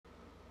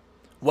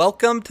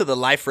Welcome to the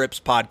Life Rips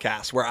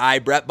podcast, where I,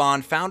 Brett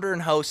Bond, founder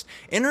and host,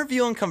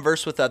 interview and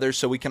converse with others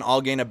so we can all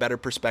gain a better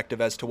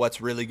perspective as to what's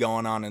really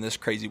going on in this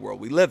crazy world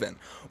we live in.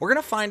 We're going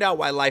to find out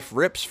why life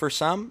rips for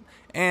some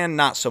and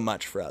not so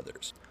much for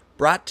others.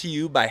 Brought to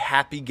you by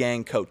Happy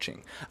Gang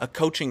Coaching, a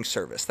coaching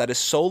service that is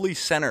solely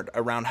centered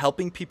around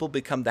helping people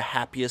become the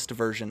happiest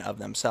version of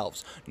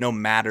themselves, no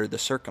matter the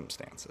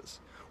circumstances.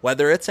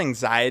 Whether it's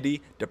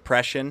anxiety,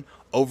 depression,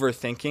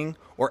 overthinking,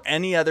 or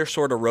any other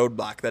sort of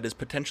roadblock that is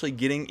potentially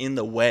getting in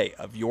the way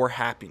of your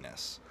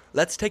happiness,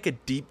 let's take a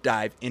deep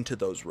dive into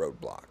those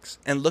roadblocks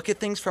and look at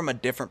things from a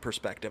different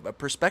perspective, a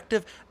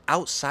perspective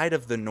outside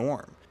of the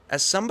norm.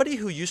 As somebody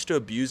who used to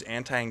abuse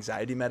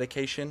anti-anxiety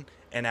medication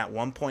and at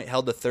one point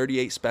held a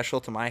 38 special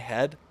to my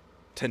head,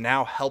 to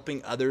now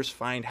helping others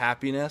find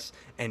happiness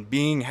and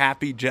being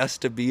happy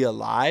just to be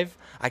alive,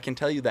 I can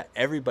tell you that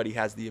everybody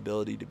has the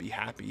ability to be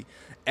happy.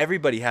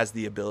 Everybody has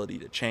the ability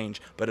to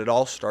change, but it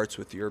all starts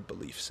with your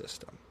belief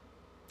system.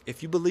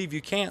 If you believe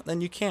you can't,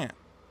 then you can't.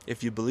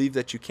 If you believe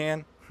that you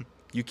can,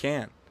 you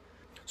can.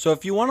 So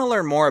if you want to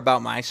learn more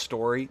about my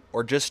story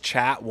or just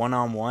chat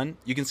one-on-one,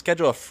 you can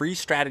schedule a free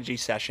strategy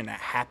session at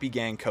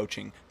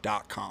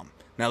happygangcoaching.com.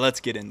 Now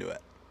let's get into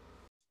it.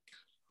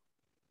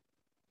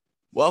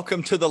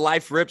 Welcome to the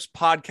Life Rips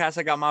podcast.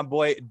 I got my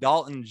boy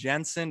Dalton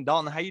Jensen.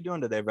 Dalton, how you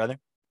doing today, brother?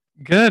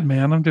 Good,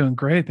 man. I'm doing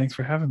great. Thanks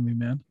for having me,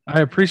 man.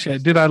 I appreciate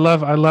it. Dude, I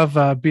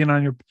love being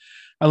on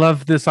I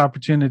love this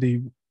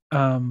opportunity.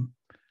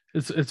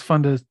 It's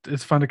fun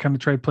to kind of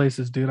trade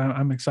places, dude.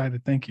 I'm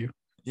excited. Thank you.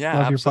 Yeah,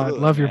 Love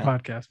absolutely. Love your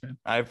podcast, man.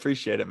 I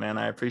appreciate it, man.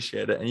 I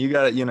appreciate it. And you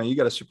got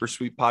a super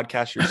sweet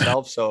podcast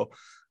yourself. So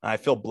I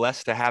feel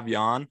blessed to have you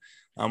on.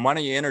 Why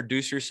don't you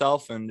introduce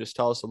yourself and just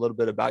tell us a little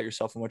bit about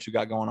yourself and what you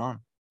got going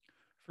on?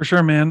 For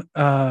sure, man.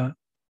 I'm,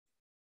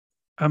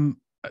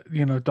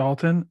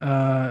 Dalton,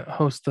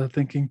 host the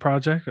Thinking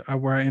Project,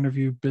 where I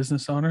interview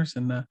business owners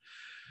and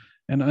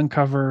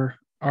uncover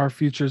our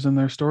futures and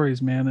their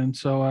stories, man. And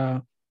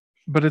so,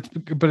 but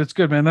it's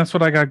good, man. That's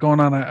what I got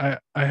going on. I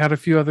had a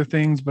few other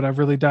things, but I've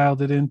really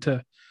dialed it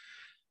into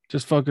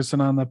just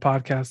focusing on the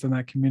podcast and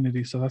that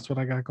community. So that's what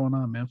I got going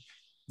on, man.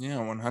 Yeah,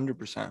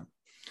 100%.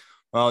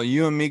 Well,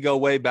 you and me go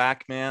way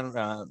back, man.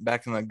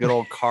 Back in the good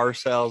old car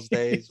sales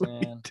days,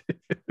 man.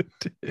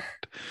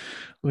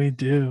 We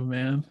do,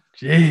 man.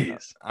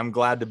 Jeez. I'm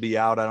glad to be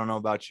out. I don't know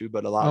about you,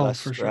 but a lot less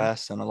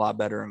stress sure. and a lot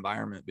better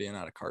environment being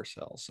at a car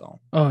sales. So.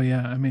 Oh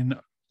yeah, I mean,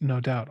 no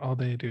doubt, all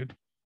day, dude.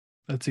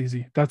 That's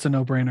easy. That's a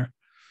no-brainer.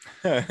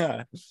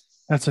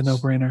 That's a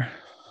no-brainer.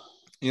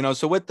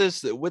 So with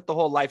the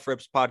whole Life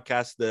Rips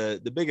podcast,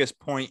 the biggest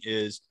point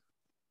is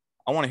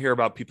I want to hear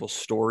about people's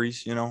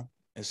stories.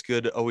 It's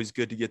always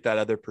good to get that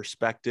other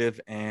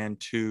perspective and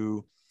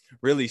to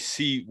really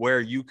see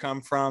where you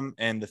come from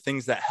and the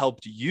things that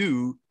helped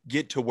you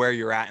get to where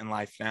you're at in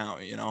life now,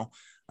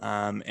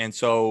 and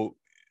so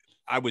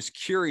I was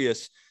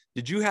curious,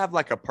 did you have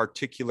like a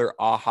particular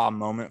aha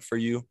moment for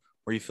you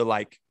where you feel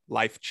like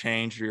life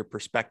changed or your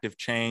perspective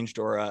changed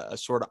or a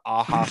sort of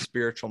aha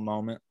spiritual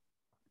moment?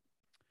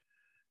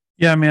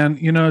 Yeah, man.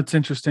 It's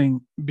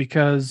interesting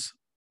because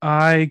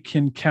I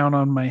can count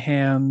on my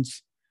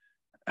hands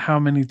how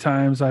many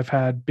times I've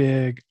had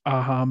big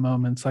aha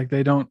moments. Like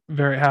they don't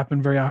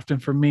happen very often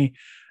for me.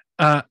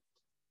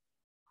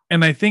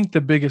 And I think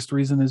the biggest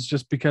reason is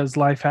just because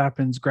life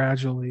happens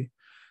gradually.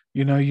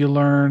 You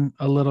learn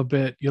a little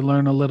bit,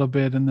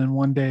 and then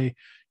one day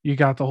you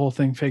got the whole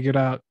thing figured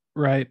out,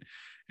 right?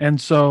 And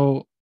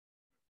so,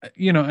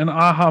 an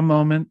aha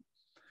moment.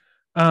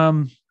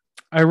 I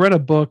read a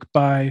book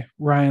by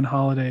Ryan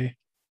Holiday.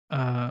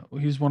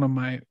 He's one of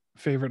my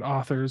favorite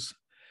authors,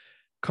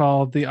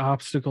 called The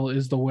Obstacle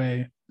is the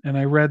Way. And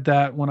I read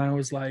that when I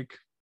was like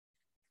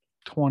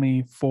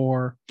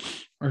 24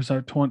 or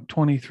so,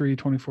 23,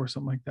 24,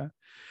 something like that.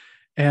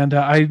 And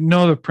I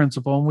know the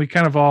principle, and we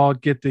kind of all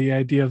get the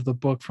idea of the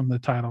book from the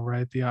title,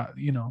 right?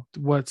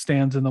 What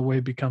stands in the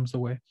way becomes the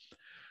way.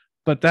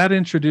 But that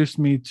introduced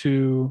me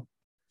to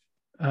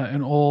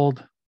an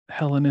old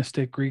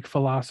Hellenistic Greek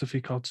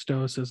philosophy called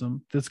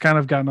Stoicism that's kind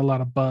of gotten a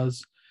lot of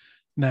buzz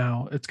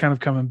now. It's kind of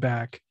coming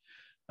back.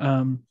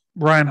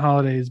 Ryan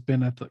Holiday has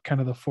been at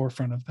the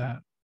forefront of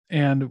that.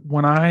 And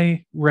when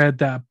I read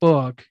that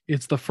book,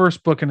 it's the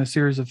first book in a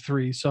series of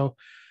 3. So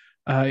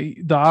The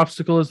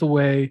Obstacle is the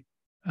Way,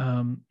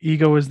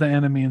 Ego is the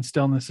Enemy, and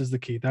Stillness is the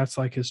Key. That's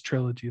like his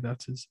trilogy.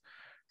 That's his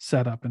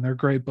setup, and they're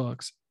great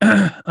books.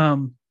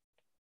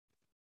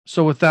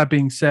 So with that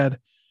being said,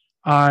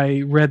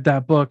 I read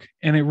that book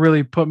and it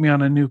really put me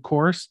on a new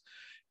course.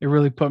 It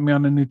really put me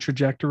on a new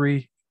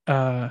trajectory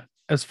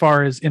as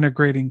far as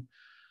integrating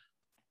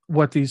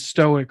what these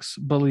Stoics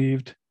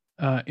believed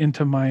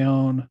into my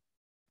own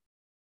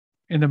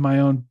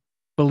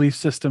belief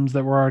systems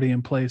that were already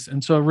in place.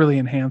 And so it really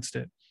enhanced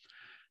it.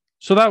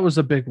 So that was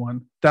a big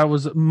one. That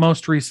was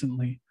most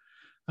recently.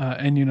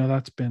 And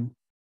that's been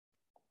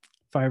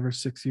 5 or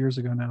 6 years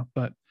ago now,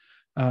 but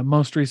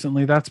most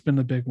recently, that's been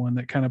the big one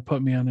that kind of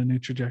put me on a new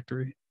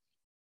trajectory.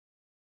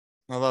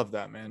 I love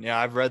that, man. Yeah,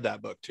 I've read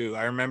that book too.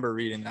 I remember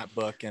reading that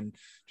book and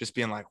just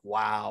being like,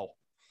 wow,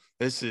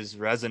 this is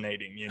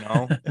resonating, you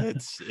know.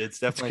 It's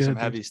definitely good, some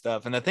dude. heavy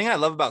stuff. And the thing I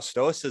love about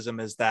Stoicism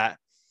is that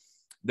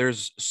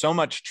there's so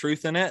much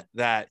truth in it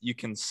that you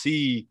can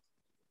see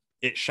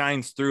it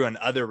shines through in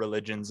other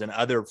religions and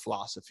other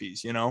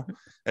philosophies, you know.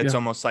 It's Yeah.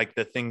 almost like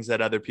the things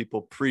that other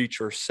people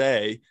preach or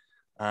say,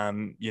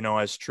 you know,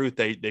 as truth,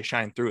 they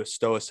shine through as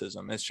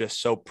Stoicism. It's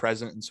just so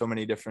present in so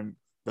many different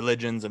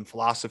religions and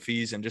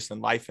philosophies and just in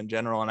life in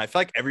general. And I feel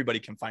like everybody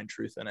can find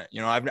truth in it.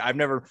 You know, I've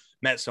never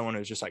met someone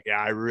who's just like,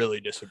 yeah, I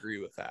really disagree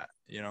with that,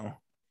 you know?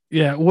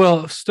 Yeah.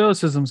 Well,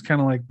 Stoicism is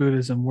kind of like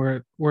Buddhism,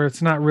 where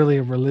it's not really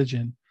a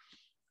religion.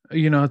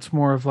 You know, it's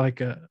more of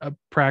like a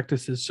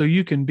practices. So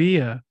you can be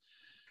a,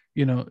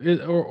 you know,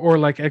 or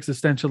like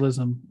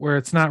existentialism, where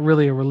it's not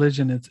really a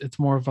religion. It's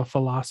more of a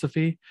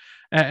philosophy.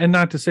 And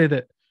not to say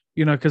that,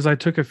 you know, because I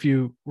took a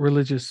few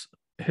religious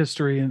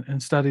history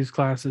and studies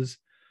classes,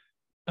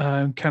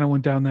 and kind of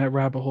went down that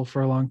rabbit hole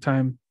for a long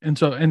time. And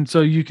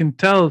so you can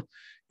tell,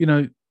 you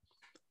know,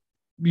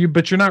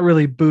 but you're not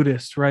really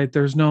Buddhist, right?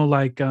 There's no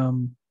like,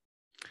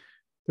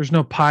 there's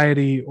no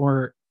piety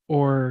or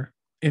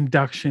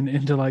induction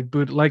into like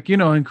Buddha, like, you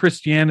know, in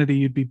Christianity,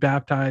 you'd be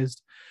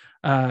baptized,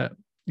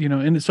 you know,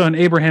 and so in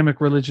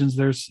Abrahamic religions,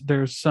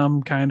 there's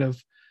some kind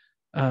of,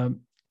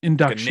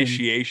 induction, like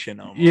initiation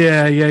almost.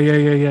 Yeah.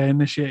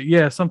 Initiate.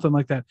 Yeah. Something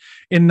like that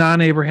in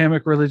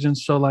non-Abrahamic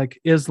religions. So like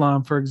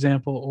Islam, for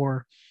example,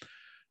 or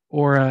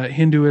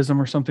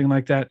Hinduism or something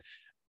like that.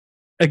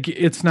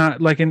 It's not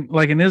like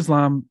in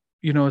Islam,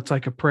 you know, it's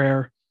like a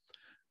prayer.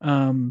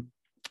 You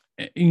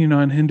know,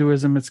 in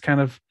Hinduism, it's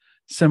kind of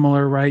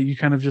similar, right? You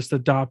kind of just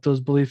adopt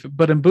those beliefs.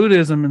 But in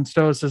Buddhism and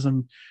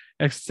Stoicism,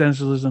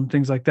 existentialism,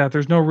 things like that,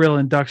 there's no real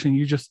induction.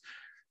 You just,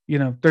 you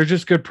know, they're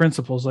just good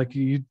principles. Like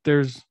you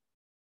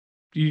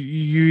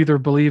either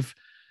believe,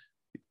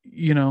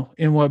 you know,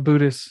 in what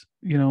Buddhists,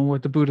 you know,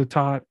 what the Buddha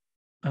taught,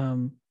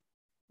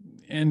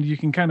 and you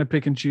can kind of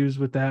pick and choose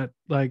with that.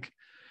 Like,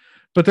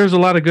 but there's a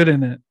lot of good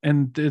in it,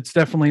 and it's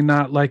definitely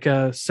not like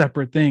a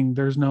separate thing.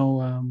 There's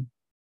no,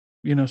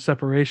 you know,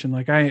 separation.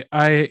 Like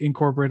I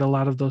incorporate a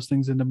lot of those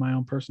things into my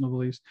own personal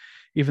beliefs,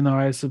 even though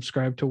I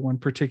subscribe to one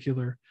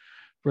particular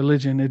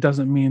religion. It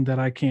doesn't mean that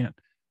I can't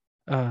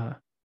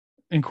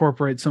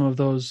incorporate some of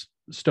those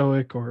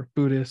Stoic or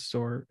Buddhist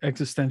or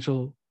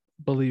existential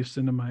beliefs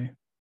into my,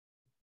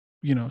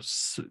 you know,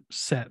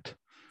 set.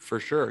 For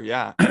sure.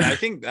 Yeah. And I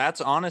think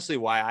that's honestly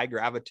why I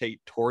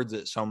gravitate towards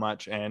it so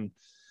much, and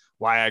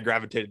why I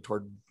gravitated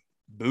toward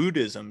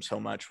Buddhism so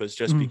much was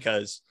just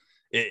because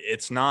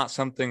it's not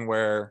something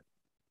where,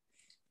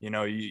 you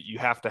know, you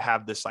have to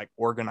have this like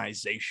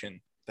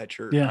organization that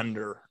you're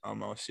under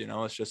almost, you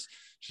know. It's just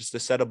a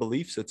set of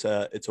beliefs. It's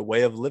a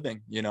way of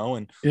living, you know.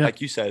 And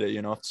like you said,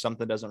 you know, if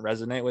something doesn't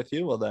resonate with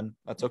you, well, then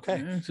that's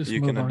okay.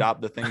 You can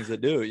adopt the things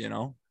that do, you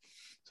know.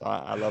 So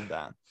I love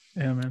that.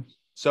 Yeah, man.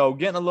 So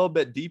getting a little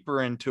bit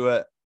deeper into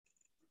it,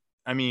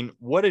 I mean,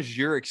 what has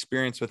your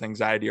experience with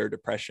anxiety or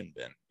depression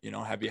been? You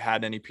know, have you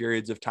had any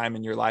periods of time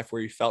in your life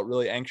where you felt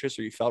really anxious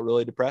or you felt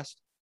really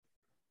depressed?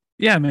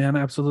 Yeah, man,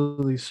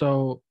 absolutely.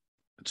 So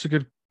it's a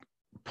good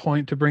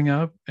point to bring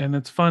up, and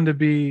it's fun to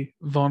be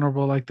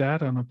vulnerable like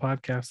that on a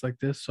podcast like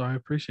this. So I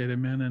appreciate it,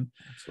 man. And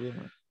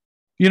absolutely,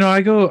 you know,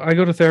 I go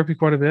to therapy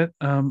quite a bit.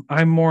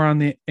 I'm more on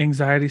the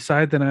anxiety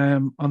side than I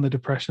am on the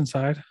depression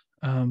side.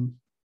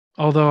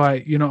 Although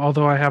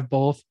I have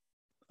both,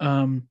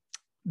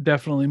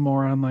 definitely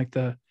more on like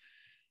the,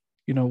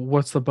 you know,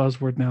 what's the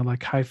buzzword now?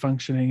 Like high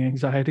functioning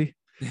anxiety,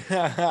 you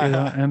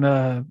know,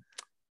 and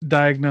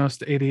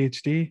diagnosed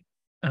ADHD.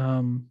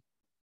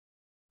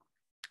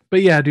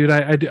 But yeah, dude,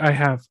 I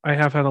have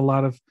had a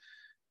lot of,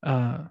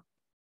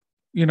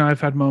 you know,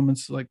 I've had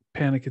moments like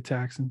panic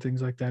attacks and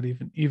things like that,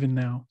 even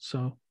now.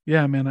 So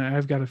yeah, man,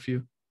 I've got a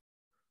few.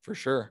 For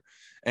sure.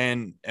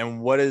 And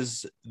what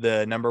is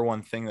the number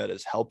one thing that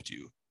has helped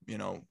you, you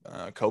know,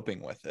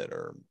 coping with it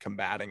or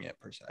combating it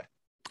per se?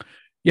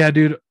 Yeah,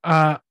 dude.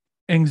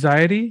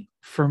 Anxiety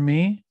for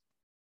me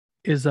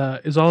is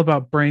all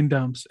about brain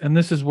dumps. And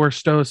this is where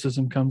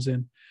Stoicism comes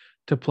in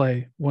to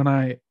play.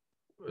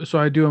 So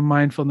I do a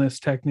mindfulness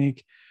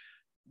technique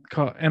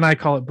and I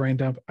call it brain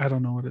dump. I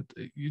don't know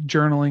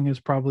journaling is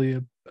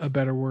probably a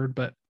better word,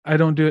 but I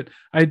don't do it.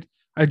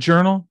 I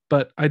journal,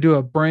 but I do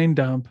a brain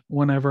dump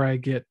whenever I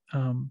get,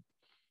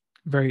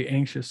 very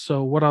anxious.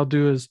 So what I'll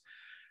do is,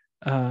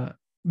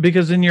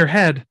 because in your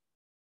head,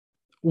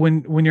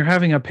 when you're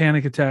having a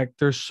panic attack,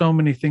 there's so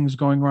many things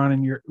going wrong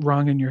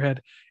in your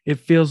head. It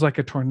feels like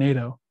a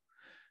tornado.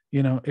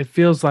 You know, it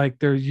feels like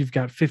you've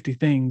got 50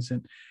 things.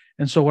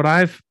 And so what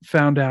I've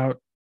found out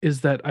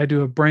is that I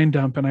do a brain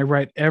dump and I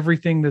write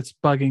everything that's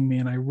bugging me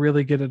and I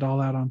really get it all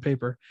out on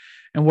paper.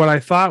 And what I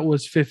thought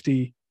was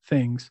 50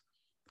 things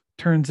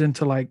turns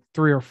into like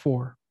 3 or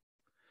 4.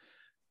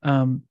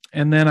 And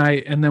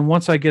then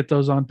once I get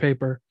those on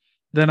paper,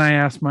 then I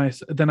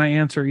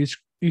answer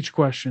each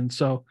question.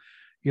 So,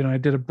 you know, I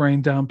did a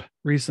brain dump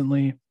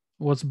recently.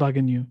 What's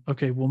bugging you?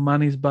 Okay, well,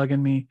 money's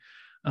bugging me.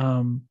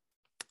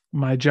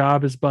 My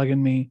job is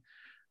bugging me.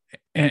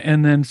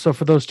 And then, so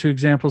for those 2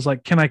 examples,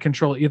 like, can I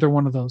control either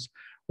one of those?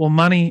 Well,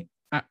 money,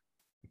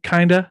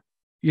 kinda,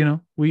 You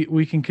know,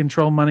 we can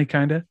control money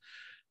kind of.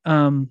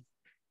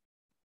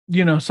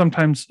 You know,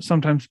 sometimes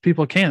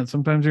people can't.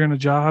 Sometimes you're in a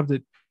job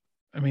that,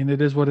 I mean,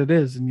 it is what it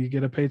is, and you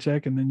get a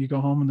paycheck and then you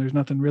go home and there's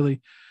nothing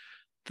really,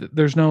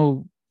 there's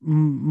not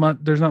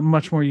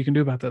much more you can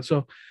do about that.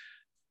 So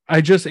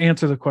I just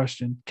answer the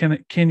question,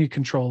 can you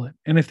control it?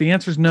 And if the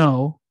answer is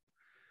no,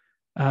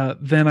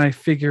 then I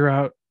figure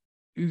out,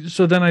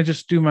 so then I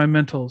just do my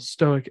mental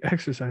stoic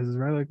exercises,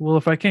 right? Like, well,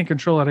 if I can't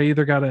control it, I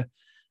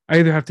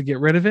either have to get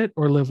rid of it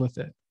or live with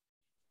it.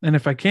 And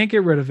if I can't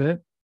get rid of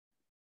it,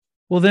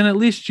 well, then at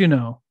least you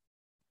know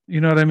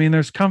what I mean?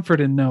 There's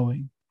comfort in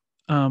knowing.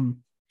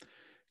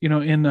 You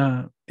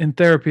know, in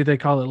therapy, they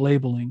call it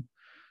labeling.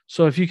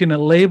 So if you can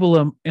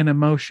label an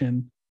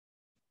emotion,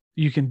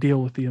 you can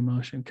deal with the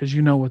emotion because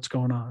you know what's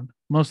going on.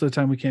 Most of the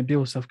time we can't deal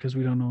with stuff because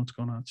we don't know what's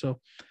going on. So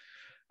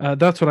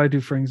that's what I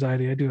do for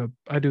anxiety. I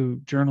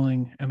do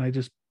journaling and I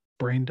just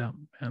brain dump,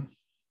 man.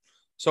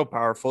 So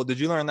powerful. Did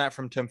you learn that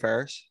from Tim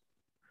Ferriss?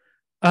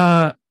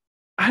 You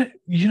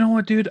know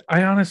what, dude?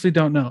 I honestly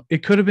don't know.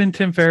 It could have been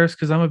Tim Ferriss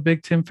because I'm a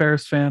big Tim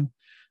Ferriss fan.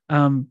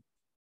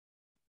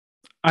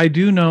 I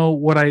do know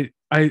what I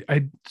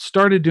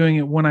started doing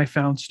it when I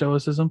found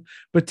Stoicism,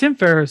 but Tim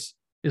Ferriss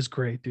is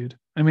great, dude.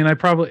 I mean,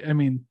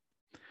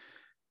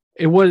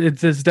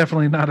 it's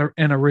definitely not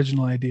an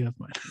original idea of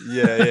mine.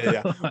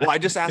 Yeah. Well, I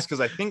just asked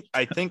because I think,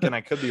 and I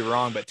could be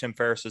wrong, but Tim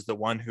Ferriss is the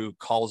one who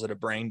calls it a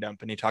brain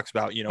dump. And he talks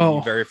about, when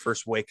you very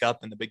first wake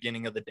up in the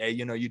beginning of the day,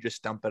 you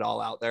just dump it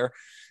all out there.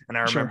 And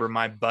I remember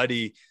my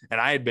buddy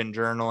and I had been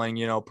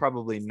journaling,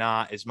 probably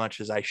not as much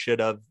as I should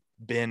have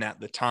been at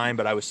the time,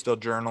 but I was still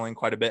journaling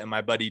quite a bit. And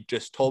my buddy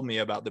just told me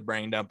about the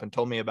brain dump and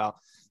told me about,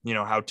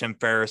 how Tim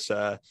Ferriss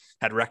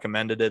had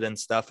recommended it and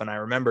stuff. And I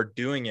remember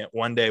doing it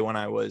one day when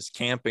I was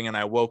camping and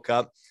I woke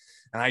up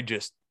and I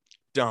just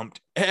dumped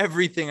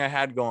everything I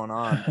had going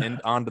on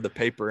onto the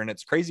paper. And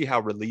it's crazy how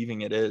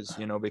relieving it is,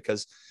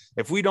 because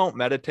if we don't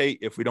meditate,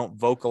 if we don't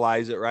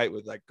vocalize it right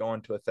with like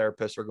going to a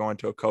therapist or going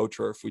to a coach,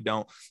 or if we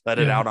don't let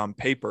it out on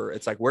paper,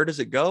 it's like, where does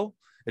it go?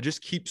 It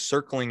just keeps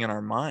circling in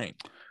our mind.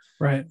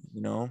 Right.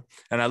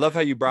 And I love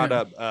how you brought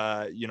up,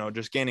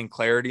 just gaining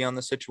clarity on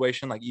the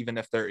situation, like even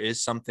if there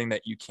is something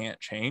that you can't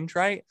change,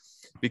 right?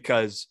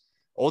 Because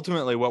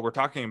ultimately what we're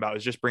talking about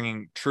is just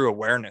bringing true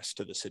awareness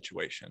to the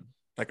situation.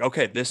 Like,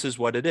 okay, this is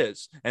what it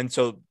is. And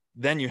so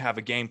then you have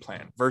a game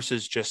plan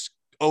versus just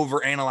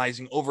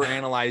overanalyzing.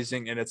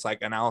 And it's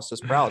like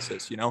analysis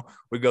paralysis,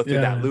 we go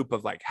through that loop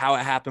of like how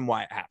it happened,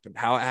 why it happened,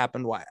 how it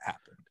happened, why it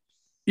happened.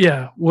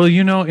 Yeah. Well,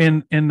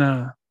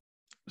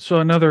 so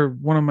another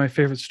one of my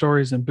favorite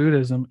stories in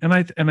Buddhism, and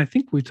I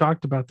think we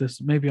talked about this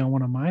maybe on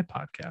one of my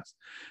podcasts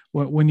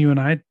when you and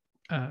I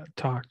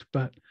talked,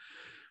 but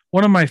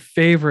one of my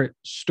favorite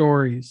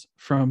stories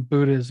from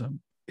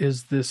Buddhism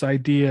is this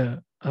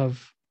idea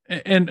of,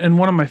 and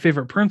one of my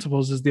favorite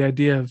principles is the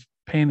idea of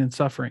pain and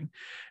suffering.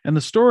 And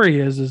the story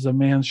is a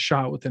man's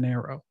shot with an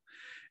arrow,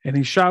 and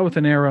he's shot with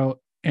an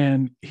arrow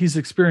and he's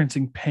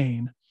experiencing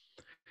pain,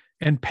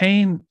 and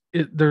pain,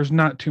 there's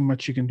not too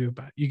much you can do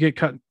about it. You get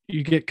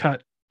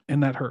cut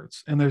and that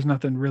hurts. And there's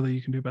nothing really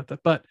you can do about that.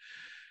 But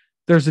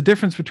there's a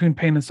difference between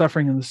pain and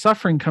suffering. And the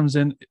suffering comes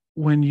in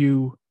when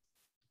you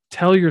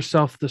tell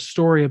yourself the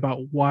story about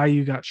why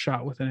you got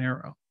shot with an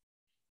arrow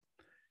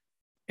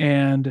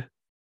and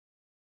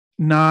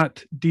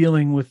not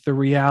dealing with the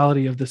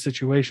reality of the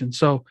situation.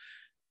 So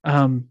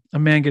a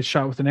man gets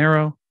shot with an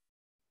arrow,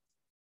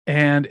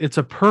 and it's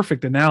a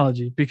perfect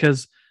analogy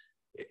because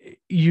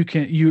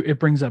it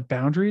brings up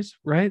boundaries,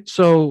 right?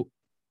 So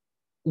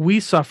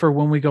we suffer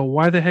when we go,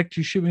 why the heck did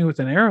you shoot me with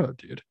an arrow,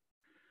 dude?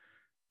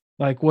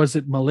 Like, was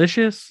it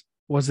malicious?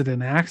 Was it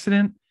an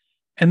accident?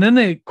 And then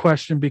the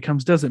question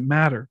becomes, does it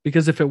matter?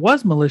 Because if it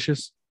was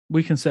malicious,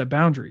 we can set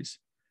boundaries,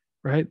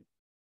 right?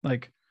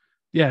 Like,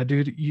 yeah,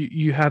 dude,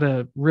 you had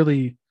a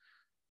really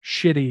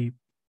shitty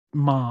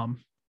mom.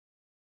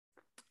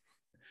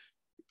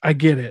 I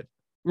get it,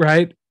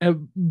 right?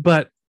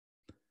 But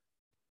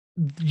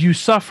you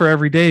suffer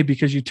every day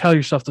because you tell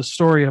yourself the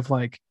story of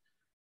like,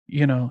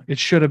 it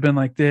should have been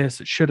like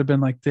this. It should have been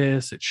like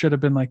this. It should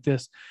have been like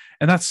this.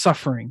 And that's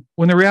suffering.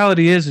 When the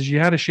reality is you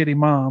had a shitty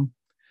mom,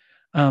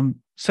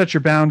 set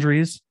your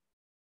boundaries,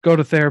 go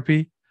to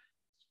therapy,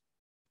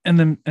 and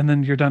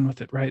then you're done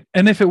with it. Right.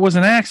 And if it was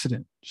an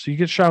accident, so you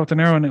get shot with an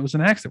arrow and it was an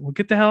accident, well,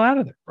 get the hell out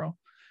of there, bro.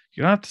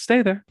 You don't have to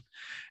stay there.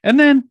 And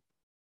then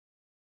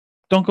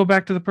don't go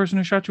back to the person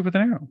who shot you with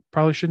an arrow.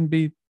 Probably shouldn't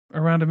be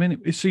around him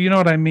anyway. So you know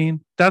what I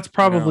mean? That's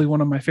probably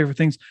one of my favorite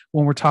things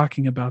when we're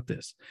talking about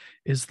this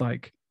is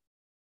like,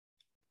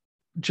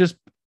 just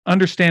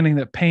understanding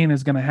that pain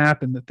is going to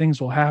happen, that things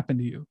will happen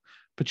to you,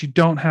 but you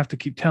don't have to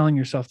keep telling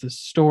yourself this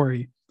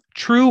story,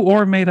 true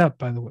or made up,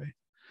 by the way.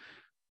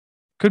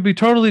 Could be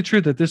totally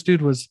true that this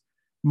dude was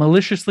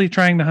maliciously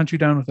trying to hunt you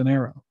down with an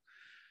arrow.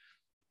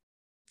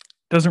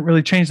 Doesn't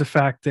really change the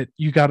fact that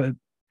you got to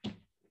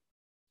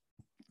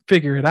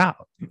figure it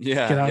out.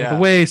 Yeah. Get out of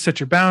the way, set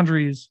your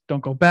boundaries,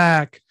 don't go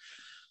back,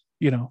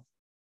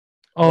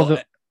 all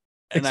the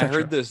And I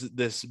heard etc.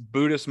 this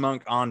Buddhist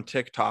monk on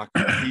TikTok.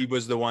 He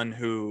was the one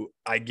who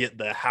I get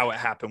the how it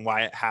happened,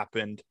 why it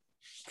happened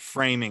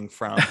framing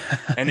from.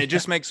 And it Yeah,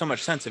 just makes so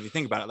much sense if you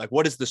think about it. Like,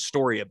 what is the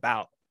story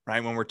about?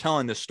 Right? When we're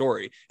telling this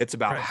story, it's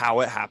about right.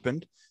 how it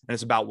happened and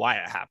it's about why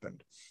it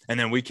happened. And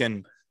then we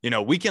can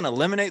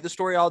eliminate the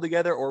story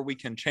altogether, or we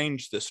can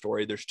change the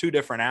story. There's two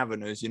different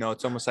avenues.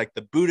 It's almost like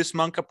the Buddhist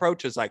monk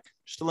approach is like,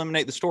 just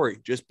eliminate the story,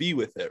 just be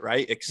with it,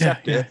 right? Yeah,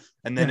 Accept yeah, it,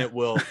 and then yeah,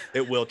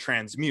 it will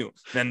transmute.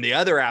 Then the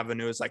other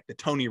avenue is like the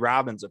Tony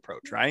Robbins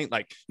approach, right?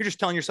 Like, you're just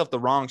telling yourself the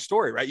wrong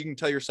story, right? You can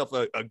tell yourself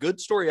a good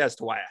story as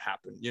to why it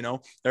happened. There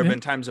have yeah, been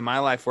times in my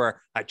life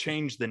where I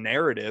changed the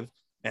narrative,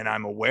 and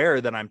I'm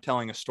aware that I'm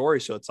telling a story.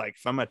 So it's like,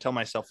 if I'm going to tell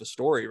myself a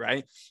story,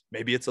 right,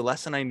 maybe it's a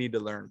lesson I need to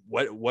learn.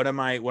 What am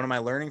I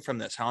learning from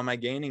this? How am I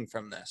gaining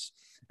from this?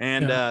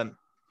 And yeah.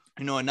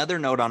 another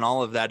note on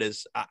all of that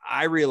is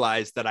I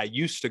realized that I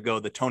used to go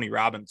the Tony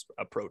Robbins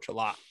approach a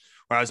lot,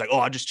 where I was like, oh,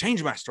 I'll just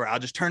change my story, I'll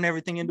just turn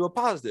everything into a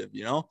positive,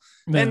 Yeah.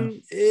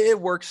 and it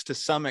works to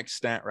some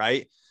extent,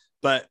 right?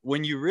 But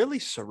when you really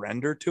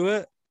surrender to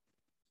it,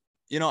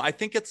 I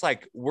think it's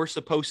like we're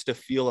supposed to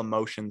feel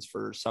emotions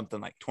for something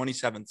like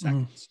 27 Mm,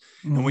 seconds.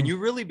 And when mhm. you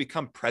really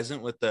become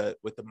present with the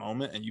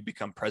moment, and you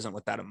become present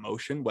with that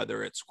emotion,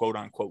 whether it's quote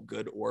unquote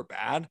good or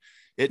bad,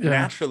 it Yeah,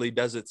 naturally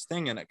does its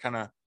thing, and it kind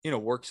of,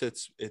 works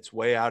its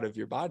way out of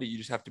your body. You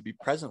just have to be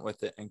present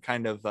with it and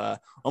kind of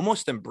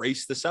almost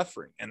embrace the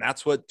suffering. And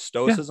that's what yeah,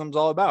 stoicism's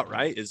all about,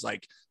 right? Is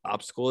like,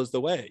 obstacle is the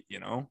way.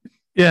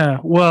 yeah.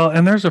 Well,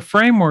 and there's a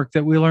framework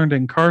that we learned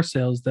in car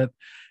sales that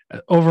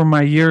over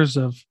my years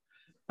of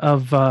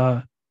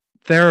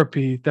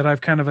therapy that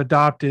I've kind of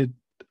adopted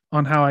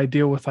on how I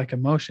deal with like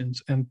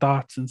emotions and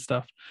thoughts and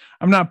stuff.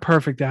 I'm not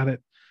perfect at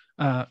it,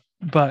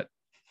 but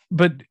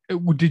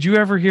did you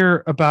ever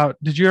hear about?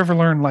 Did you ever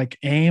learn like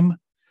AIM?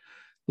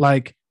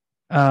 Like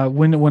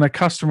when a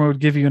customer would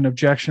give you an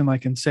objection,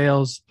 like in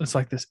sales, it's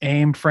like this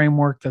AIM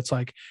framework that's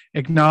like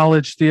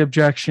acknowledge the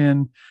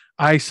objection,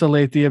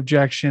 isolate the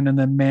objection, and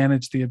then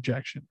manage the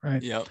objection.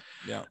 Right. Yep.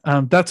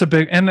 Yeah. That's a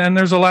big and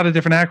there's a lot of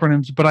different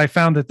acronyms, but I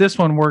found that this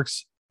one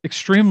works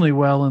extremely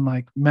well in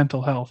like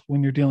mental health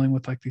when you're dealing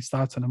with like these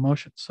thoughts and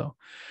emotions.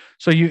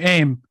 So you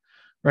aim,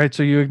 right?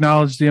 So you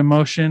acknowledge the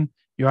emotion,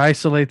 you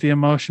isolate the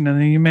emotion,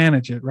 and then you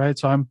manage it, right?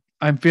 So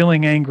I'm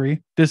feeling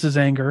angry. This is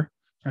anger,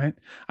 right?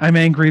 I'm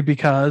angry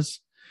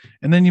because,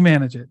 and then you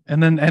manage it,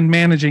 and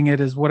managing it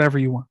is whatever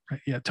you want,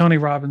 right? Yeah, Tony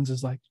Robbins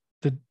is like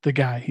the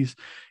guy. He's,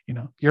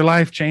 your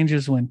life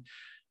changes when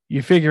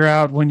you figure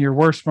out when your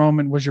worst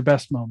moment was your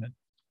best moment.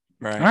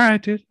 All Right.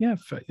 right, dude. Yeah,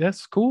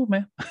 that's cool,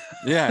 man.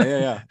 Yeah. Yeah.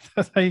 Yeah.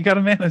 That's how you got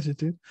to manage it,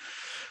 dude.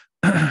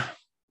 Well,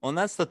 and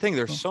that's the thing.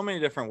 There's so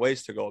many different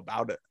ways to go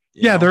about it,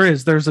 Yeah, there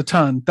is. There's a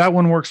ton. That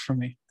one works for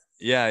me.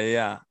 Yeah,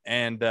 yeah.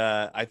 And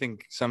I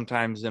think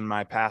sometimes in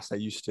my past, I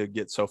used to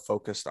get so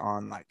focused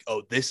on like,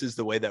 oh, this is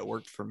the way that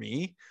worked for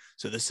me,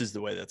 so this is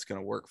the way that's going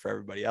to work for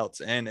everybody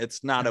else. And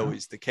it's not Yeah.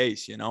 always the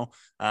case.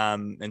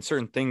 And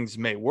certain things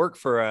may work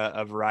for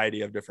a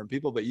variety of different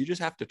people, but you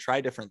just have to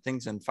try different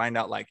things and find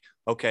out like,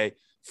 okay,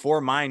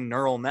 for my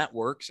neural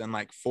networks and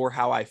like for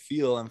how I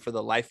feel and for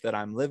the life that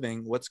I'm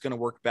living, what's going to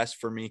work best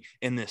for me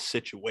in this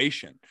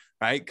situation,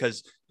 right?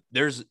 Because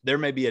there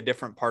may be a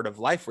different part of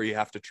life where you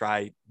have to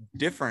try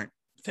different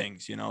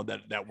things,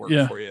 that work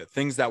Yeah. for you.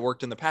 Things that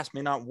worked in the past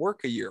may not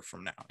work a year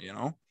from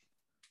now.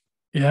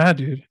 Yeah,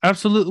 dude.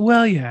 Absolutely.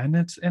 Well, yeah, and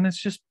it's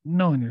just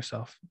knowing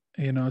yourself.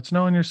 It's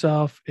knowing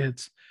yourself.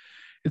 It's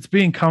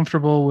being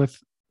comfortable with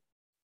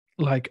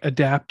like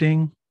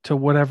adapting to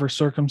whatever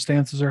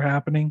circumstances are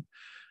happening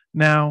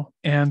now.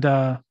 And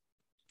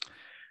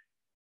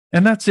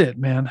that's it,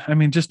 man. I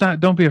mean, just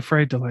don't be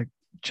afraid to like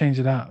change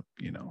it up,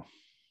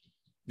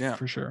 Yeah.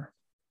 for sure.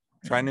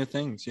 Try new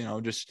things,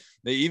 just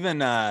they even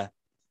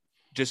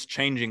just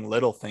changing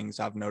little things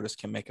I've noticed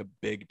can make a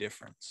big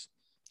difference.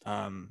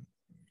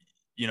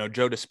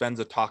 Joe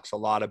Dispenza talks a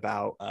lot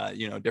about,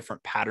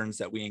 different patterns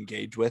that we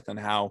engage with and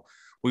how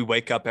we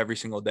wake up every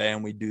single day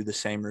and we do the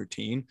same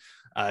routine.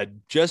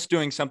 Just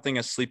doing something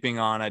as sleeping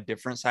on a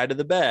different side of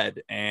the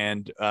bed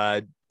and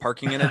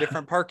parking in a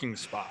different parking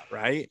spot,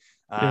 right?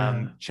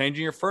 Yeah.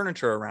 Changing your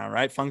furniture around,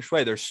 right? Feng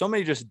shui. There's so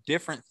many just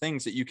different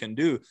things that you can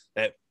do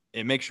that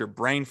it makes your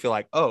brain feel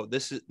like, oh,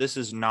 this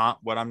is not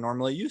what I'm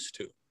normally used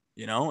to,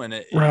 and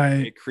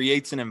Right. it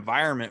creates an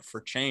environment for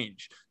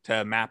change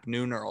to map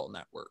new neural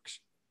networks.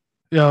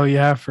 Oh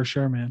yeah, for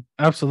sure, man.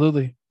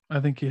 Absolutely. I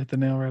think you hit the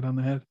nail right on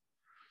the head.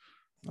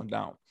 No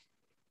doubt.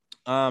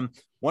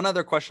 One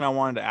other question I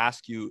wanted to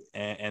ask you,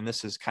 and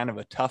this is kind of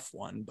a tough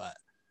one, but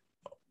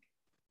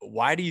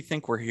why do you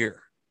think we're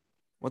here?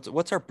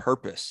 What's our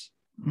purpose?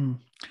 Mm.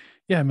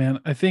 Yeah, man.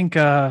 I think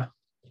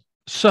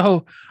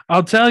so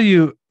I'll tell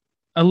you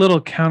a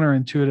little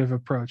counterintuitive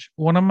approach.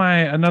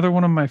 Another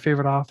one of my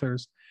favorite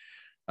authors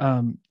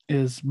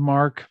is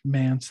Mark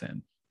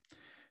Manson.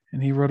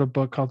 And he wrote a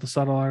book called The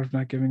Subtle Art of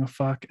Not Giving a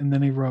Fuck. And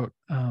then he wrote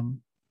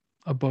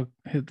a book,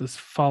 hit this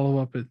follow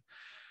up,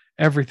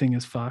 Everything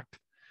is Fucked,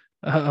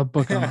 a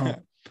book on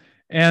hope.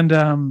 And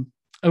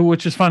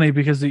which is funny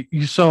because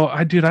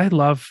I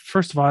love,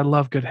 first of all, I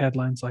love good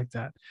headlines like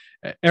that.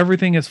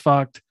 Everything is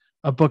fucked.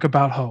 A book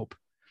about hope.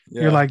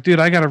 Yeah. You're like, dude,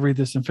 I got to read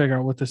this and figure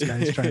out what this guy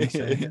is trying to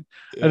say.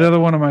 Yeah. Another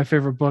one of my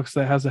favorite books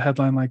that has a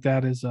headline like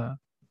that is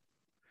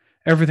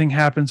Everything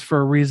Happens for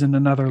a Reason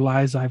and Other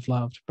Lies I've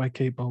Loved by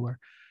Kate Bowler.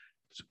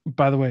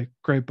 By the way,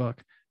 great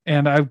book.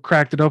 And I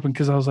cracked it open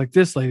because I was like,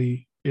 this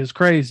lady is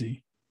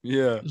crazy.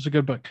 Yeah. It's a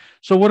good book.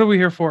 So what are we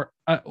here for?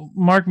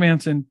 Mark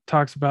Manson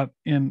talks about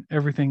in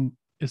Everything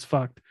is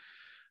Fucked.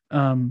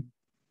 About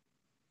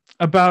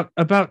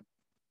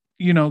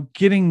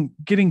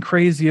getting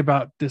crazy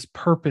about this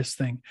purpose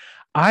thing.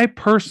 I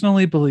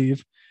personally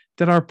believe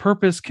that our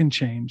purpose can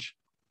change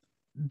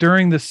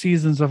during the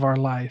seasons of our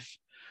life.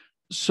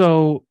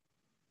 So,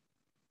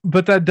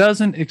 but that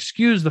doesn't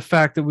excuse the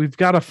fact that we've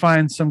got to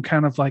find some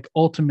kind of like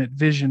ultimate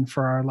vision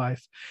for our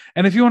life.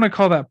 And if you want to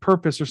call that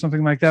purpose or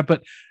something like that,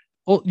 but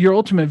your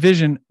ultimate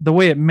vision, the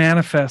way it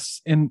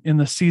manifests in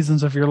the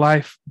seasons of your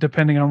life,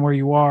 depending on where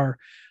you are,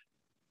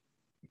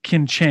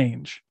 can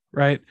change,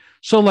 right?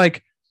 So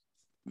like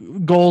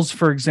goals,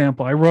 for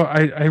example, I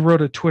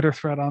wrote a Twitter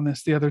thread on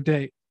this the other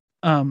day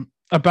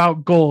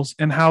about goals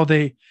and how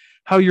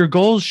your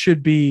goals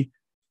should be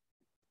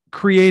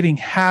creating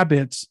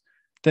habits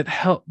that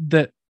help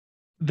that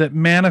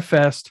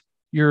manifest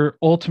your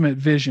ultimate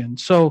vision.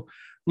 So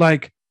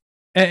like,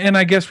 and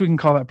I guess we can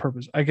call that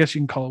purpose. I guess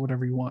you can call it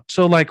whatever you want.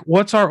 So like,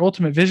 what's our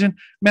ultimate vision?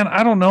 Man,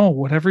 I don't know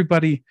what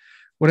everybody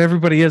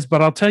is,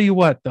 but I'll tell you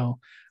what though.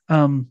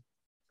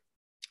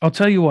 I'll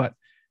tell you what.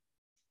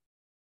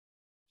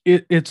 Who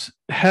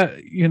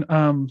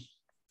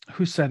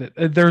said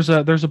it? There's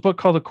a book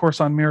called A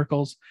Course on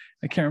Miracles.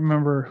 I can't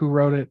remember who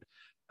wrote it.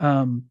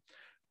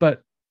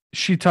 But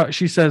she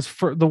says,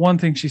 for the one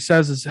thing she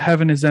says is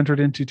heaven is entered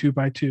into 2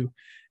 by 2.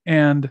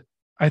 And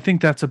I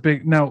think that's a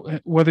big, now,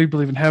 whether you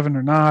believe in heaven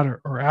or not,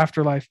 or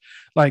afterlife,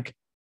 like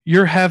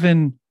your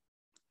heaven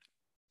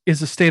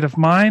is a state of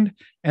mind,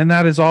 and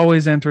that is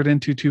always entered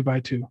into 2 by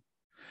 2.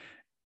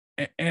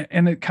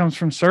 And it comes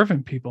from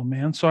serving people,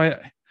 man. So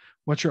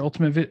what's your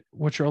ultimate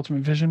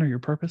vision or your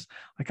purpose?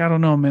 Like, I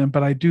don't know, man,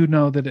 but I do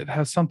know that it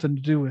has something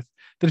to do with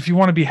that. If you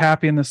want to be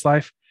happy in this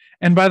life,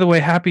 and by the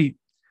way, happy,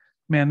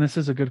 man, this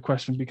is a good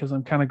question because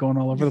I'm kind of going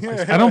all over the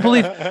place. I don't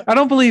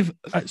believe.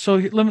 So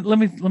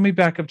let me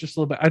back up just a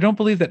little bit. I don't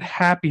believe that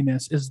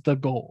happiness is the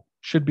goal,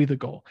 should be the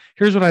goal.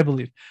 Here's what I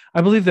believe.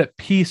 I believe that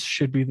peace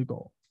should be the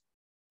goal,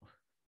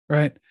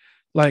 right?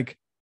 Like,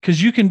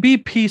 because you can be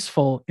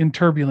peaceful in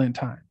turbulent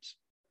times.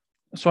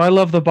 So I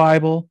love the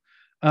Bible,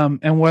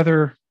 and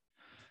whether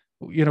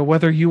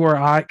you or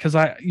I, because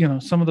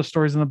some of the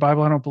stories in the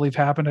Bible I don't believe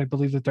happened. I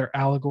believe that they're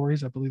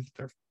allegories. I believe that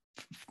they're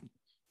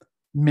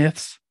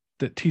myths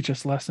that teach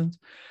us lessons.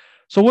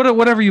 So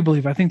whatever you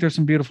believe, I think there's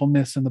some beautiful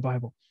myths in the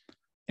Bible,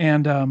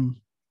 and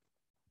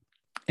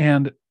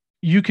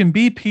you can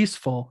be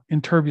peaceful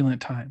in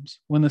turbulent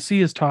times when the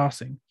sea is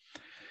tossing,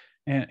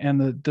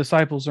 and the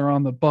disciples are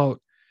on the boat,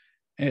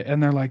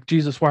 and they're like,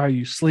 Jesus, why are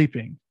you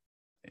sleeping?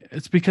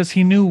 It's because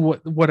he knew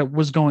what it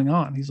was going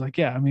on. He's like,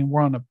 yeah, I mean,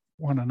 we're on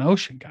an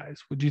ocean,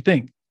 guys. What do you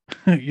think?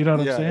 You know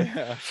what I'm saying?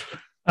 Yeah.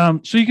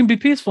 So you can be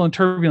peaceful in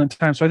turbulent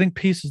times. So I think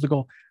peace is the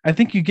goal. I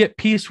think you get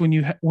peace when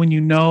you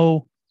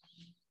know,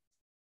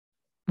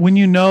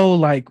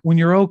 like when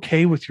you're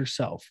okay with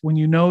yourself, when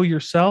you know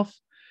yourself,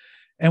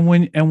 and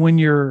when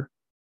your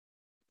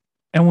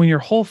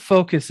whole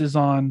focus is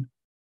on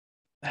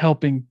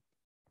helping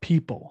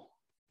people.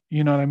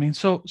 You know what I mean?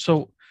 So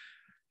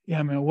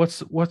yeah, man, what's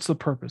the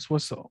purpose?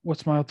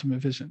 What's my ultimate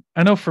vision?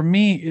 I know for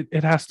me,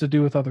 it has to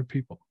do with other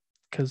people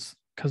because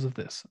of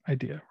this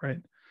idea, right?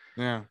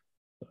 Yeah.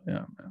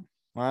 Yeah, man.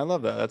 Well, I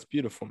love that. That's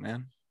beautiful,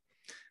 man.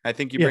 I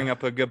think you bring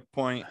up a good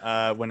point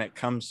when it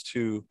comes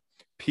to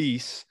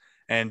peace.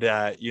 And,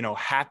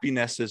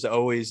 happiness is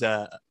always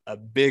a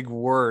big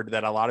word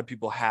that a lot of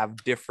people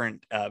have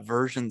different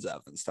versions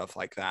of and stuff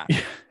like that.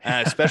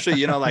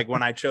 Especially, like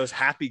when I chose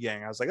Happy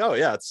Gang, I was like, oh,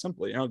 yeah, it's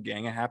simple.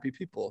 Gang of happy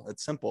people.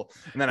 It's simple.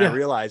 And then I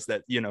realized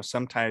that,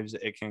 sometimes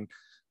it can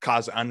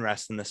cause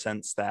unrest in the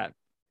sense that,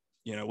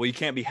 you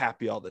can't be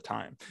happy all the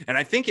time. And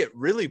I think it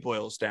really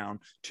boils down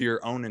to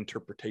your own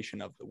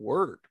interpretation of the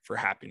word for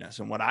happiness.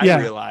 And what I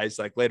realized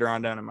like later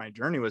on down in my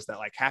journey was that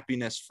like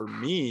happiness for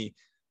me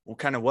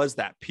kind of was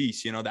that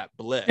peace, that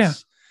bliss. Yeah.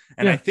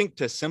 And I think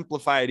to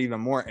simplify it even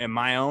more, in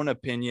my own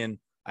opinion,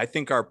 I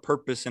think our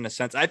purpose, in a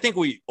sense, I think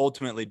we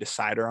ultimately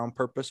decide our own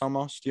purpose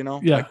almost,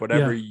 like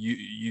whatever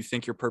you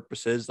think your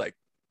purpose is, like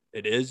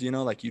it is,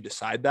 like you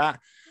decide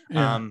that.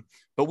 Yeah.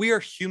 But we are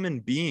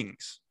human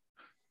beings.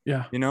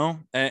 Yeah.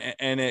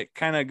 And it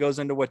kind of goes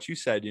into what you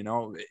said,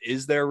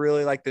 is there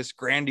really like this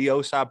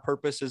grandiose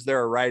purpose? Is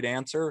there a right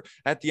answer?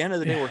 At the end of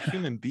the day, we're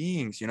human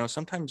beings,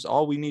 sometimes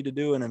all we need to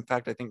do. And in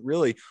fact, I think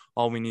really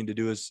all we need to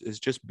do is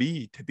just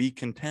be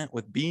content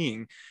with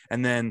being.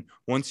 And then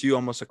once you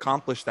almost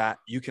accomplish that,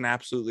 you can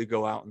absolutely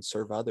go out and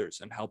serve others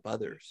and help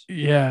others.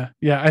 Yeah.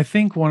 Yeah. I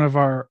think one of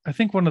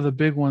the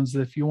big ones,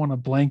 that if you want to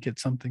blanket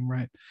something,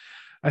 right,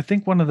 I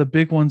think one of the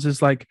big ones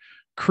is like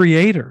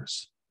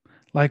creators.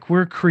 Like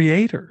we're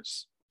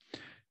creators.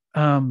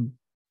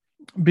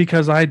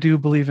 because I do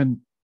believe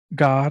in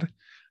God.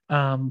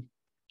 Um,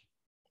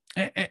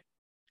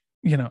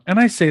 you know, and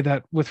I say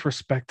that with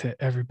respect to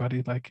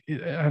everybody. Like,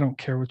 I don't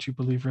care what you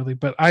believe really,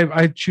 but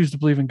I choose to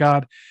believe in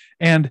God.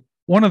 And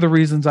one of the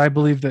reasons I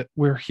believe that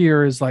we're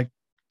here is like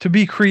to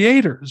be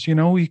creators. You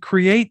know, we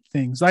create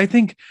things. I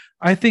think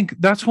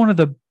that's one of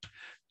the,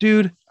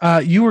 dude,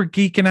 you were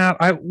geeking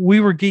out. We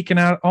were geeking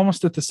out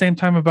almost at the same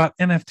time about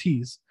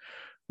NFTs.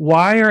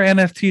 Why are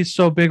NFTs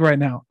so big right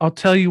now? I'll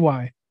tell you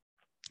why.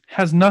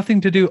 Has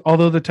nothing to do,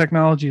 although the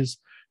technology is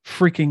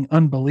freaking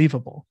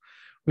unbelievable.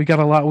 We got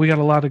a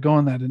lot to go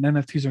on that, and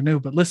NFTs are new.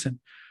 But listen,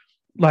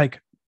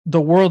 like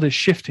the world is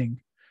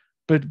shifting,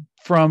 but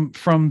from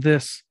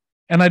this,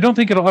 and I don't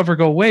think it'll ever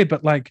go away,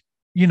 but like,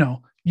 you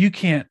know, you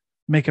can't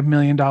make $1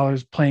 million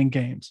playing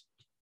games.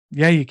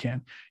 Yeah, you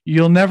can.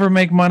 You'll never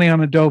make money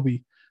on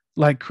Adobe,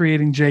 like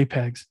creating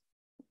JPEGs.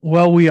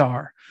 Well, we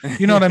are,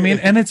 you know what I mean?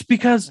 And it's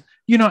because,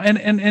 you know,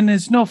 and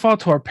it's no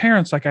fault to our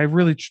parents. Like, I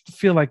really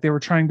feel like they were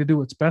trying to do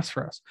what's best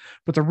for us.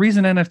 But the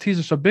reason NFTs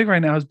are so big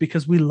right now is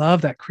because we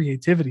love that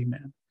creativity,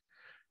 man.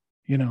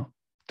 You know,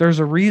 there's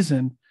a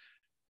reason,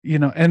 you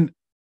know, and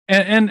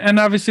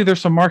obviously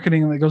there's some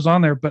marketing that goes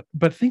on there,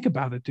 but think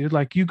about it, dude.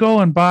 Like, you go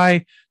and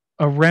buy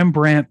a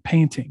Rembrandt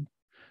painting,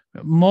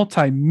 a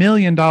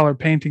multi-million-dollar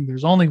painting.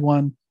 There's only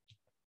one,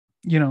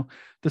 you know,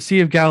 the Sea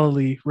of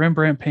Galilee,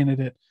 Rembrandt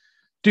painted it.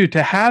 Dude,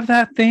 to have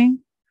that thing,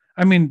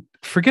 I mean,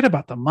 forget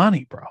about the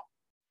money, bro.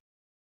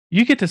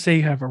 You get to say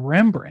you have a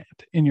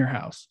Rembrandt in your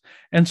house.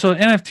 And so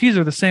NFTs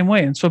are the same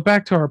way. And so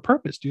back to our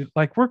purpose, dude,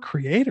 like, we're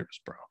creators,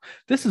 bro.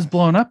 This is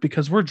blown up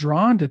because we're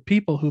drawn to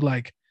people who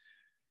like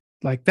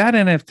that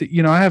NFT.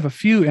 You know, I have a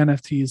few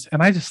NFTs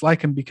and I just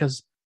like them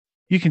because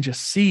you can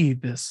just see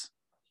this,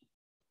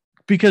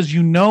 because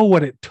you know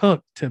what it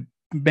took to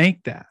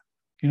make that.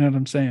 You know what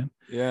I'm saying?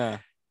 Yeah.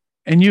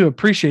 And you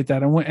appreciate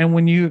that. And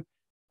when you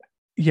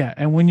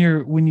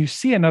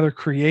see another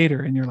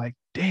creator and you're like,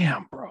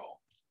 damn, bro,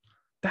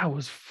 that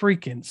was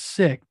freaking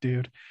sick,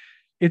 dude.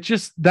 It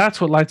just, that's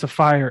what lights a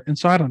fire. And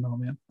so I don't know,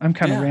 man, I'm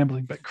kind of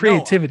rambling, but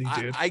creativity,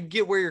 dude. I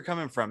get where you're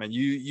coming from. And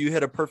you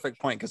hit a perfect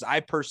point. Cause I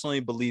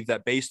personally believe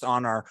that based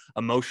on our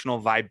emotional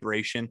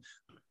vibration,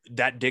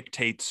 that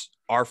dictates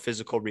our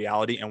physical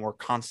reality, and we're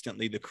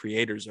constantly the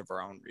creators of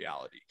our own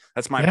reality.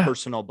 That's my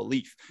personal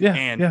belief.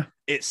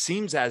 It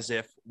seems as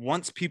if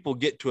once people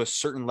get to a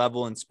certain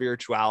level in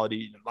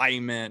spirituality,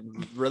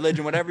 enlightenment,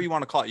 religion, whatever you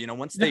want to call it, you know,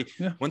 once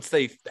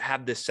they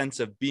have this sense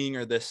of being,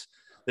 or this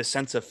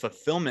sense of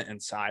fulfillment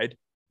inside,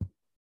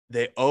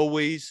 they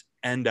always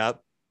end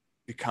up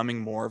becoming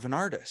more of an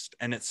artist.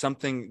 And it's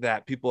something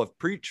that people have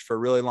preached for a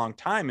really long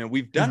time, and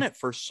we've done it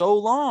for so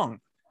long.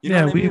 You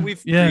know what I mean?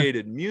 We've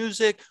created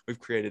music, we've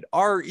created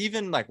art,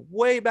 even like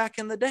way back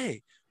in the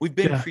day. We've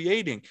been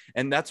creating,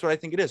 and that's what I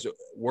think it is.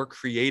 We're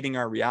creating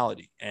our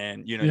reality,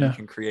 and you know, you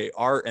can create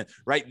art, and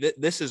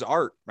this is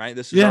art, right?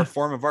 This is our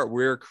form of art.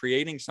 We're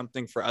creating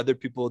something for other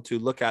people to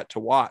look at, to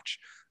watch.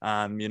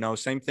 You know,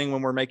 same thing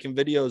when we're making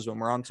videos, when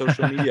we're on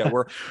social media,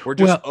 we're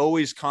just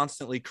always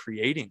constantly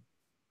creating.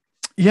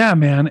 Yeah,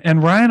 man.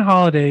 And Ryan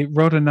Holiday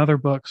wrote another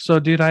book. So,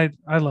 dude, I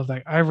love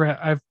that.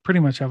 I pretty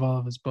much have all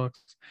of his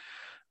books.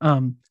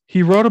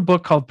 He wrote a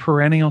book called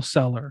Perennial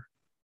Seller,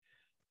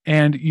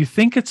 and you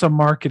think it's a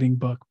marketing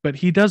book, but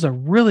he does a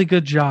really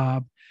good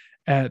job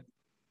at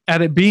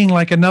it being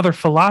like another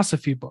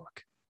philosophy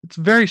book. It's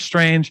very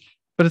strange,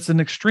 but it's an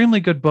extremely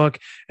good book.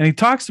 And he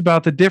talks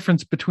about the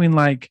difference between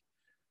like,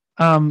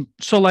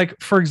 so like,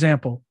 for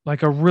example,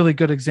 like a really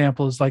good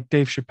example is like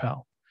Dave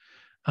Chappelle.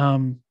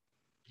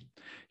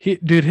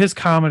 His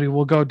comedy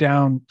will go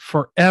down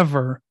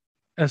forever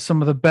as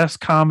some of the best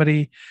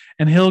comedy,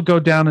 and he'll go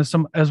down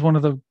as one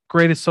of the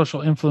greatest social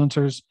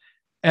influencers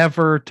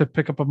ever to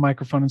pick up a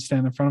microphone and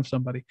stand in front of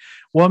somebody.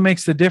 What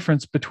makes the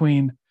difference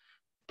between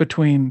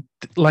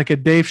like a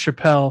Dave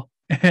Chappelle,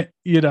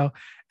 you know,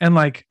 and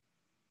like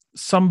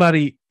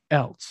somebody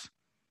else,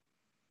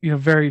 you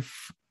know,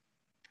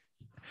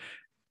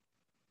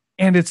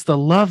 and it's the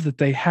love that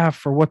they have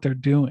for what they're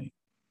doing.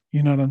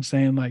 You know what I'm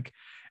saying? Like,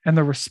 and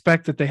the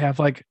respect that they have,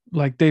 like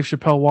Dave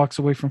Chappelle walks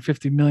away from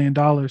 $50 million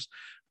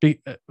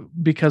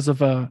because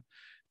of a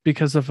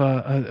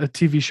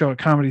TV show at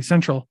Comedy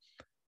Central.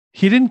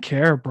 He didn't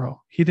care,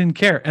 bro. He didn't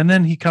care. And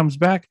then he comes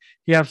back.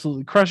 He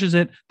absolutely crushes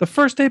it. The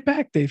first day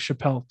back, Dave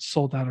Chappelle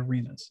sold out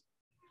arenas.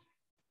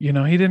 You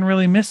know, he didn't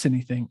really miss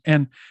anything.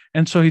 And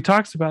so he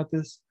talks about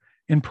this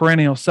in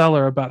Perennial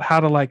Seller, about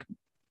how to like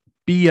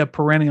be a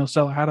perennial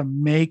seller, how to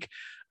make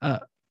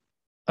a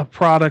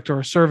product or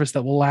a service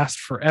that will last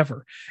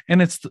forever.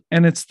 And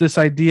it's this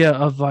idea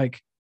of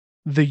like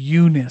the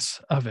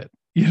you-ness of it.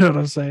 You know what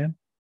I'm saying?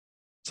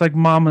 It's like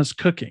mama's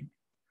cooking.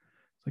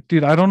 Like,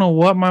 dude, I don't know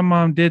what my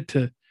mom did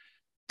to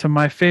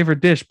my favorite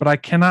dish, but I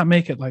cannot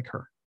make it like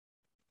her.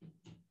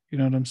 You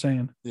know what I'm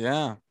saying?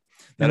 Yeah.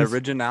 That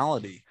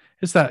originality.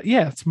 It's that,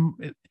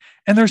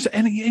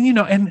 and you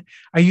know, and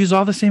I use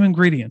all the same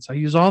ingredients. I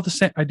use all the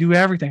same, I do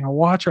everything. I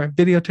watch her, I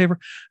videotape her,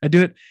 I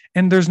do it.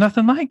 And there's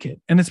nothing like it.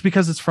 And it's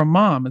because it's from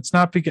mom. It's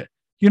not because,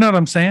 you know what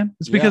I'm saying?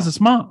 It's because it's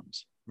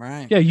mom's.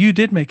 Right. Yeah, you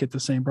did make it the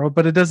same, bro,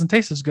 but it doesn't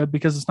taste as good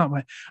because it's not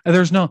my,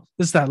 there's no,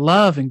 this is that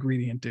love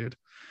ingredient, dude.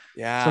 It's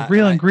a Yeah.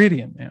 real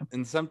ingredient, man.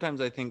 And sometimes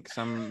I think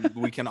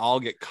we can all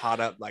get caught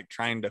up like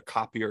trying to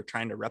copy or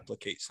trying to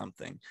replicate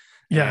something.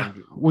 Yeah.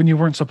 And When you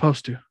weren't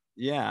supposed to.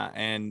 yeah.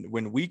 And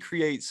when we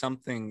create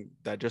something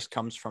that just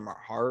comes from our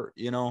heart,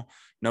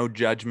 no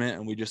judgment,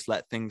 and we just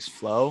let things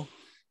flow,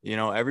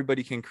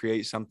 everybody can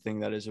create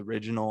something that is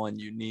original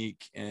and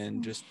unique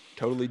and just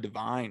totally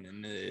divine.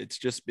 And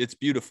it's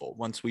beautiful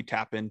once we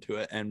tap into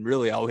it. And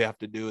really all we have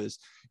to do is,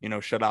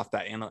 shut off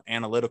that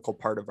analytical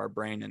part of our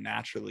brain, and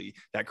naturally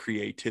that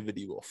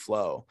creativity will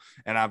flow.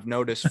 And I've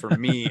noticed for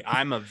me,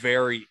 I'm a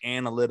very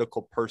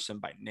analytical person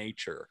by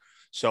nature.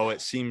 So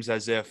it seems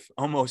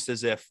almost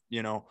as if,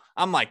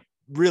 I'm like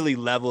really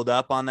leveled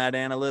up on that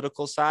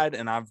analytical side,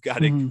 and I've got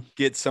to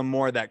get some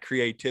more of that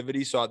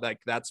creativity. So like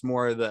that's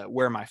more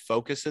where my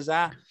focus is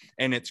at.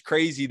 And it's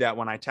crazy that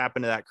when I tap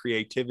into that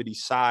creativity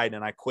side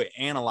and I quit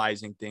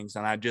analyzing things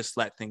and I just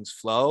let things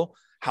flow,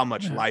 how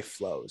much life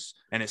flows.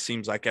 And it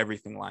seems like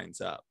everything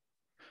lines up.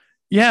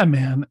 Yeah,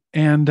 man.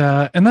 And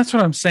that's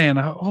what I'm saying.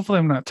 Hopefully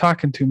I'm not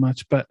talking too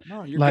much, but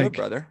no, you're good,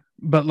 brother.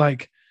 But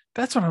like,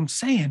 that's what I'm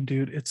saying,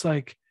 dude. It's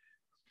like,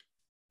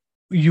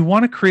 you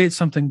want to create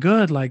something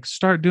good, like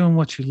start doing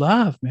what you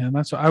love, man.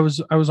 That's what I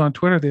was on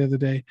Twitter the other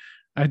day.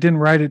 I didn't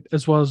write it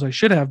as well as I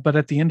should have, but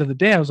at the end of the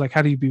day, I was like,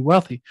 how do you be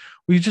wealthy?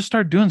 Well, you just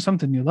start doing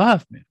something you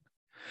love, man.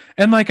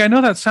 And like, I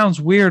know that sounds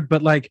weird,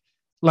 but like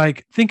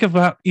think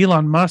about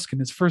Elon Musk,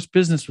 and his first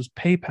business was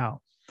PayPal.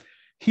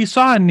 He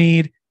saw a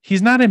need.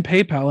 He's not in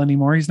PayPal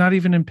anymore. He's not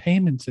even in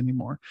payments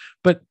anymore,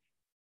 but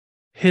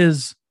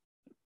his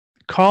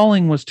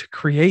calling was to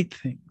create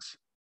things.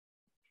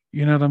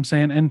 You know what I'm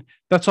saying? And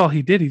that's all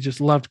he did. He just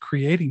loved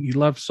creating. He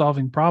loved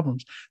solving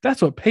problems. That's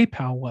what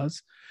PayPal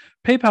was.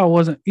 PayPal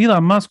wasn't,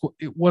 Elon Musk,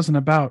 it wasn't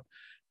about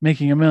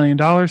making $1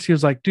 million. He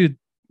was like, dude,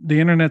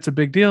 the internet's a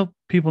big deal.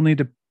 People need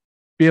to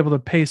be able to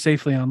pay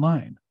safely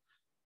online.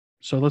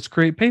 So let's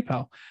create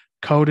PayPal.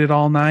 Coded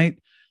all night.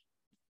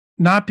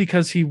 Not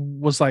because he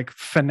was like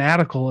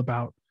fanatical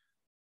about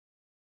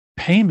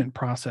payment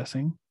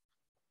processing.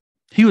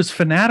 He was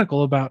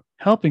fanatical about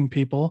helping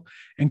people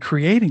and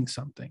creating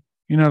something.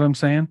 You know what I'm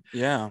saying?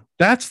 Yeah.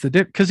 That's the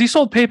dip, because he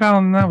sold PayPal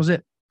and that was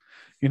it.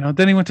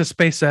 Then he went to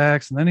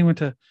SpaceX, and then he went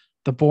to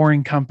the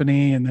Boring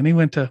Company, and then he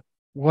went to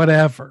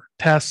whatever,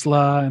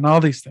 Tesla and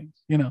all these things,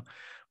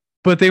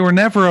 but they were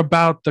never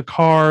about the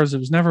cars. It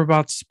was never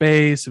about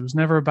space. It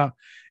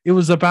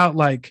was about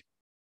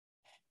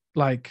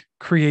like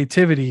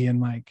creativity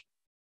and like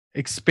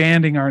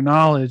expanding our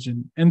knowledge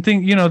and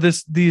think,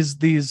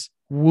 these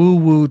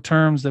woo-woo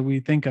terms that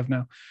we think of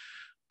now.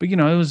 But it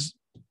was,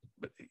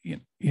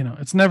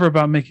 it's never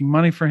about making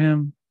money for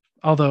him,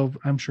 although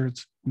I'm sure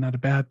it's not a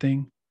bad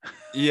thing.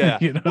 Yeah.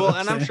 Well,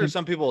 and I'm sure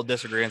some people will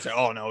disagree and say,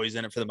 "Oh no, he's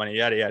in it for the money."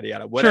 Yada yada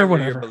yada. Whatever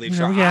your beliefs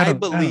are.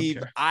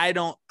 I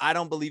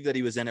don't believe that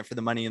he was in it for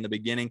the money in the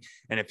beginning.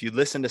 And if you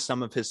listen to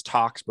some of his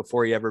talks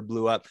before he ever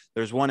blew up,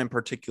 there's one in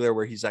particular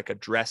where he's like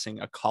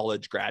addressing a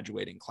college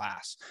graduating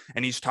class,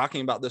 and he's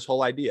talking about this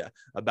whole idea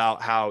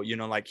about how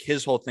like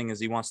his whole thing is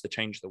he wants to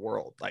change the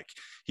world. Like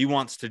he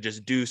wants to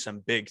just do some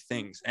big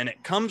things, and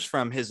it comes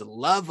from his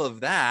love of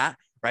that.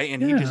 Right.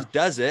 And he just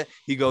does it.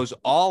 He goes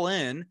all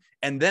in.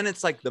 And then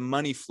it's like the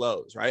money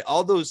flows, right?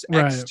 All those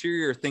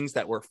exterior things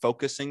that we're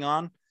focusing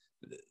on,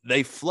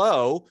 they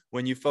flow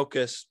when you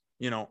focus,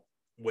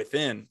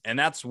 within. And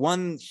that's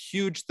one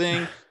huge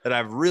thing that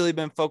I've really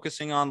been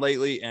focusing on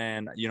lately.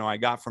 And, I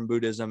got from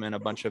Buddhism and a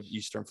bunch of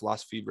Eastern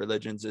philosophy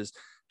religions is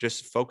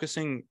just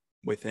focusing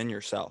within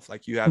yourself.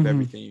 Like you have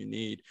everything you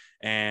need.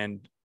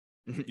 And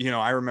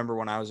I remember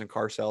when I was in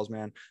car sales,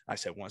 man, I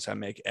said, once I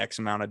make X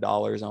amount of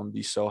dollars, I'm gonna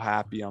be so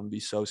happy. I'm gonna be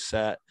so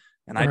set.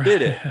 And I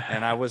did it,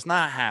 and I was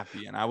not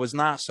happy, and I was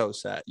not so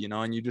set,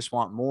 and you just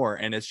want more.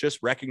 And it's just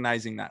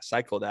recognizing that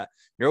cycle that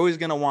you're always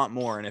going to want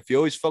more. And if you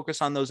always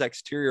focus on those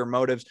exterior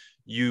motives,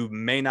 you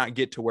may not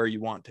get to where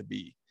you want to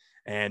be.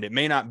 And it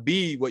may not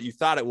be what you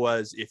thought it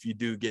was if you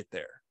do get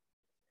there.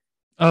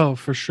 Oh,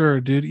 for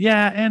sure, dude.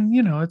 Yeah. And,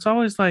 it's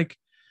always like,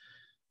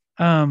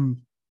 well,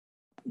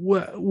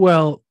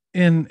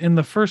 in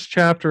the first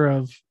chapter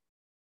of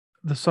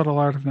The Subtle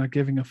Art of Not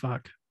Giving a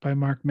Fuck by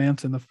Mark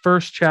Manson, the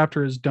first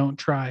chapter is Don't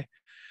Try.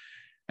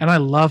 And I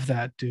love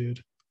that,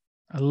 dude.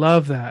 I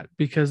love that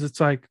because it's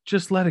like,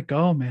 just let it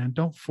go, man.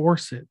 Don't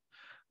force it.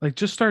 Like,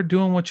 just start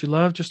doing what you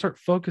love. Just start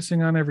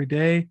focusing on every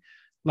day.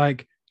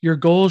 Like, your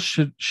goals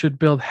should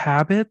build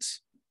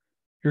habits.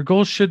 Your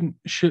goals should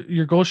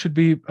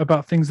be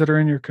about things that are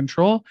in your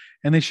control,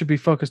 and they should be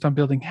focused on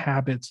building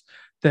habits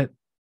that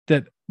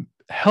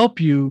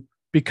help you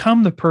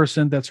become the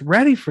person that's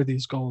ready for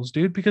these goals,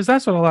 dude. Because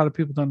that's what a lot of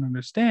people don't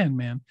understand,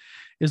 man,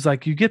 is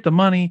like you get the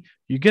money,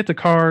 you get the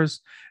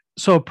cars.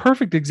 So a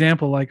perfect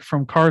example, like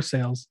from car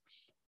sales,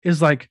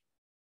 is like,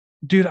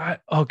 dude, let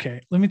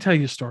me tell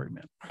you a story,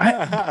 man.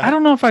 I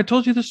don't know if I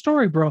told you the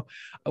story, bro.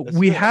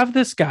 We have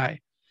this guy.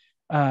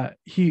 I'm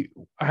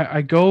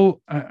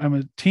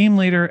a team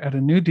leader at a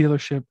new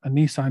dealership, a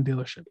Nissan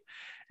dealership.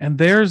 And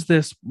there's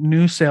this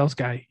new sales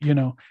guy, you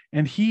know,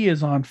 and he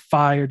is on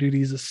fire, dude.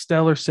 He's a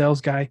stellar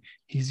sales guy.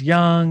 He's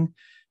young,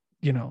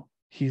 you know,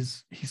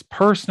 he's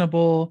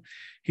personable.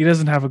 He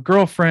doesn't have a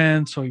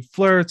girlfriend, so he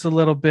flirts a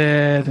little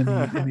bit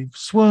and he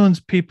swoons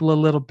people a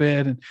little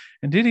bit.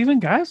 And dude, even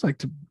guys like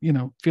to, you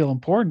know, feel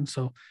important.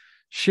 So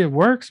shit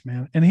works,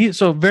 man. And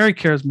so very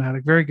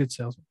charismatic, very good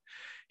salesman.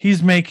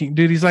 He's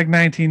like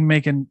 19,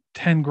 making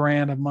 10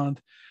 grand a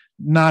month,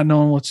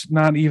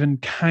 not even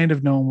kind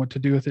of knowing what to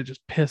do with it,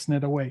 just pissing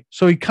it away.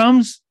 So he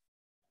comes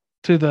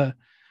to the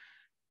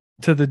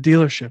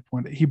dealership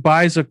one day. He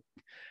buys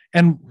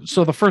and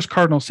so the first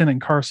cardinal sin in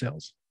car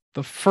sales,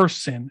 the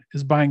first sin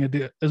is buying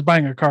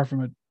a car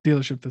from a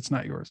dealership that's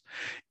not yours.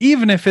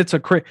 Even if it's a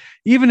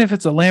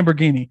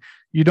Lamborghini,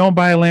 you don't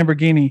buy a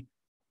Lamborghini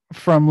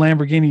from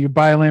Lamborghini, you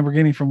buy a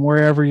Lamborghini from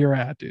wherever you're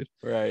at, dude.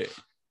 Right.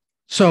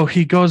 So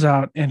he goes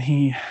out and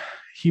he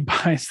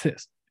buys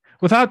this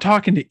without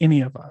talking to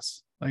any of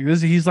us. Like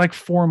this, he's like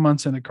 4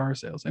 months into car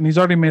sales and he's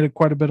already made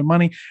quite a bit of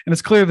money. And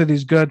it's clear that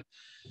he's good.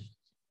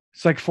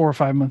 It's like 4 or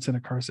 5 months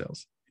into car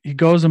sales. He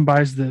goes and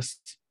buys this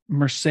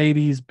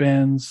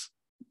Mercedes-Benz,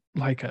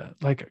 like a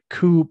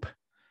coupe.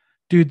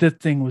 Dude, that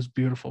thing was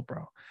beautiful,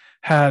 bro.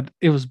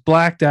 It was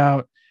blacked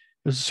out.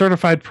 It was a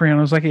certified pre-owned.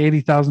 It was like an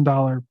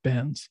 $80,000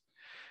 Benz.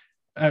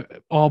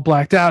 All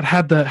blacked out,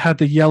 had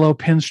the yellow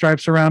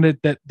pinstripes around it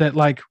that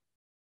like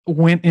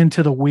went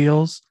into the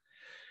wheels.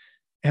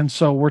 And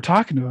so we're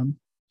talking to him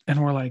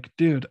and we're like,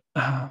 dude,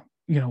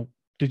 you know,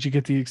 did you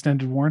get the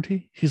extended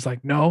warranty? He's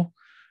like, no.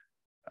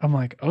 I'm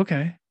like,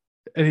 okay.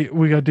 And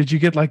we go, did you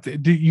get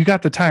you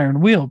got the tire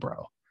and wheel,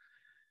 bro?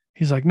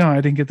 He's like, no,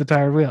 I didn't get the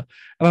tire and wheel.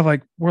 And I'm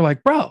like, we're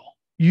like, bro,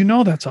 you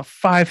know, that's a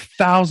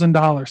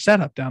 $5,000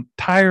 setup down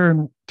tire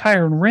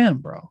and rim,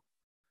 bro.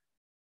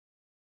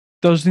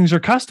 Those things are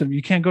custom.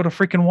 You can't go to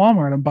freaking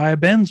Walmart and buy a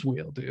Benz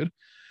wheel, dude.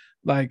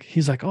 Like,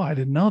 he's like, oh, I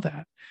didn't know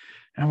that.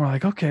 And we're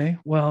like, okay,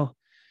 well,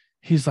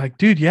 he's like,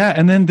 dude, yeah.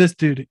 And then this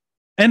dude,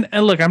 and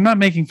look, I'm not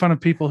making fun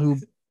of people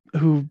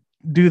who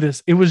do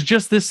this. It was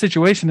just this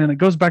situation. And it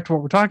goes back to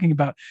what we're talking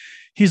about.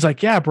 He's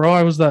like, yeah, bro,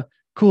 I was the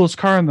coolest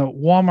car in the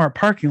Walmart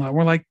parking lot.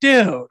 We're like,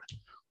 dude,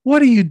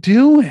 what are you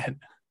doing?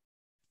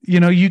 You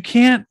know, you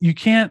can't,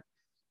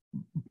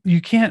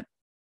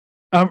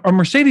 a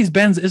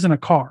Mercedes-Benz isn't a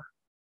car.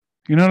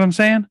 You know what I'm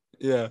saying?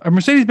 Yeah. A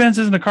Mercedes-Benz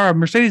isn't a car. A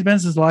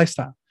Mercedes-Benz is a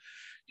lifestyle.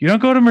 You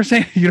don't go to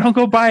Mercedes. You don't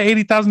go buy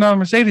 $80,000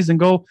 Mercedes and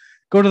go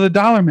to the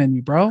dollar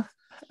menu, bro.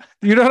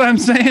 You know what I'm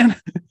saying?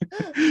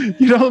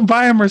 You don't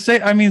buy a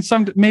Mercedes. I mean,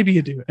 maybe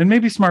you do, and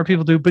maybe smart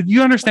people do, but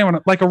you understand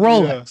like a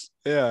Rolex.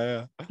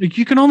 Yeah. Like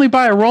you can only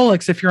buy a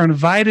Rolex if you're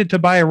invited to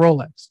buy a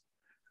Rolex.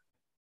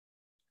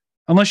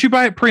 Unless you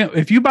buy it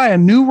if you buy a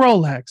new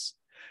Rolex,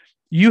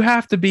 you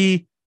have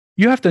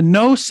to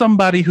know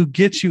somebody who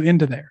gets you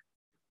into there.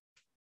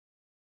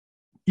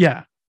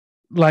 Yeah.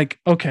 Like,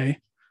 okay,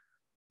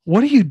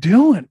 what are you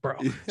doing, bro?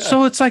 Yeah.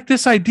 So it's like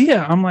this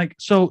idea. I'm like,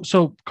 so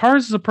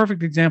cars is a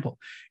perfect example.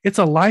 It's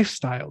a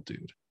lifestyle,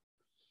 dude.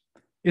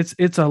 It's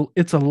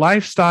a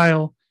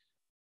lifestyle.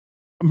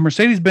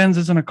 Mercedes-Benz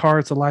isn't a car.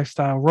 It's a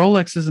lifestyle.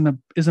 Rolex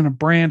isn't a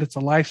brand. It's a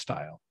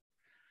lifestyle.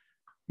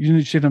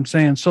 You see what I'm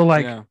saying? So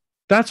like, yeah.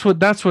 That's what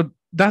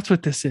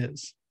this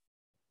is.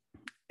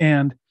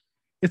 And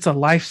it's a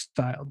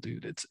lifestyle,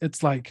 dude.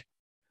 It's like,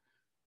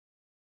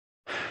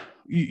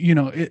 you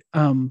know, it,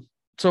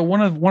 so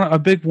a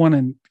big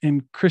one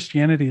in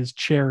Christianity is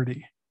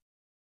charity.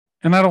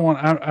 And I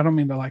don't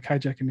mean to like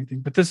hijack anything,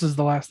 but this is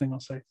the last thing I'll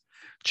say.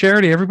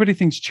 Charity, everybody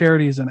thinks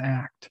charity is an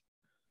act.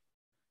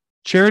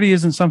 Charity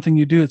isn't something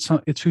you do,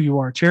 it's who you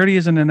are. Charity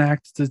isn't an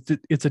act,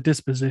 it's a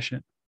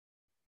disposition.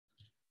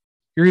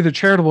 You're either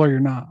charitable or you're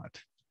not.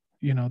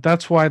 You know,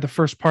 that's why the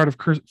first part of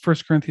 1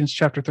 Corinthians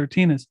chapter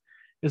 13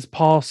 is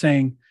Paul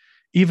saying,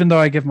 even though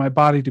I give my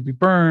body to be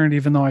burned,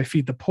 even though I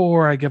feed the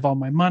poor, I give all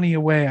my money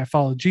away, I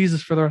follow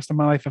Jesus for the rest of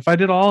my life. If I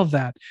did all of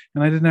that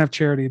and I didn't have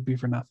charity, it'd be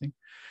for nothing.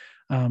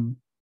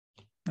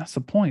 That's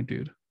the point,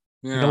 dude.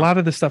 Yeah. Like a lot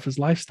of this stuff is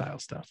lifestyle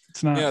stuff.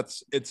 It's not. Yeah,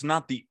 it's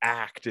not the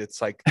act.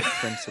 It's like the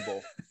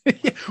principle.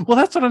 Yeah. Well,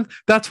 that's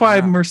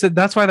why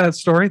that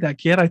story, that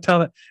kid, I tell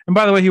that. And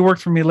by the way, he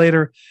worked for me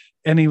later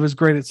and he was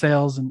great at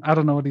sales and I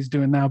don't know what he's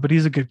doing now, but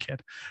he's a good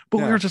kid. But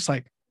we were just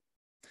like,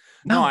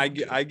 no, I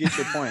get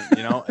your point,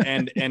 you know,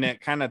 and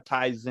it kind of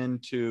ties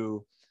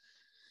into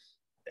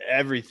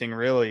everything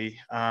really.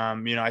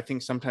 You know, I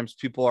think sometimes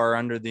people are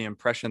under the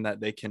impression that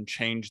they can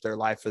change their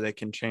life or they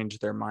can change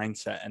their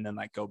mindset and then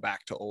like go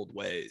back to old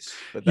ways.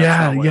 But that's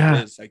not what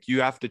it is. Like you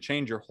have to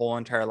change your whole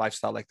entire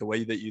lifestyle, like the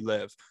way that you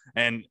live.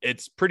 And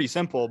it's pretty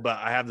simple, but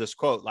I have this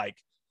quote, like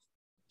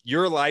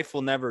your life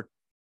will never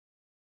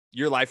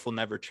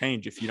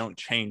change if you don't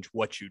change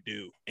what you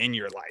do in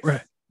your life.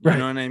 Right. You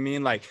know what I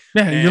mean? Like,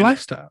 your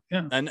lifestyle.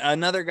 Yeah. And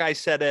another guy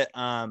said it,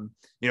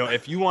 you know,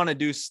 if you want to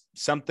do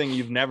something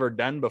you've never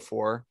done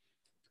before,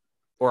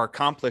 or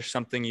accomplish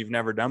something you've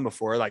never done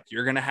before, like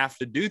you're going to have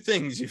to do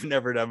things you've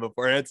never done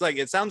before. And it's like,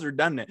 it sounds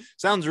redundant,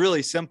 sounds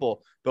really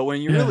simple, but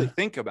when you really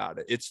think about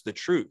it, it's the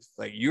truth.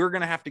 Like you're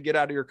going to have to get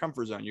out of your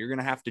comfort zone. You're going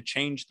to have to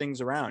change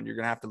things around. You're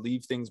going to have to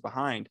leave things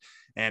behind.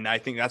 And I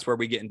think that's where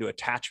we get into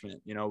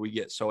attachment. You know, we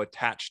get so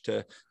attached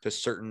to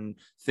certain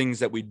things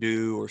that we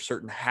do or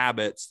certain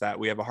habits that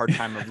we have a hard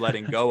time of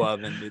letting go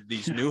of. And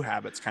these new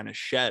habits kind of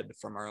shed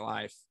from our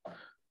life.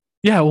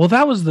 Yeah, well,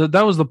 that was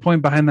the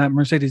point behind that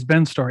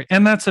Mercedes-Benz story,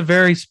 and that's a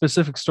very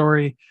specific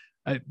story.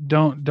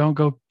 Don't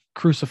go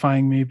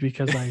crucifying me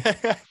because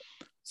I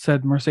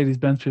said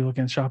Mercedes-Benz people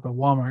can shop at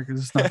Walmart,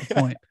 because it's not the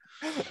point.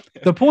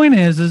 The point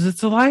is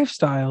it's a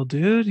lifestyle,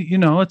 dude. You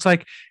know, it's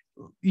like,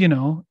 you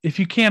know, if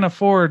you can't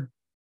afford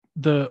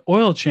the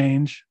oil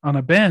change on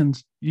a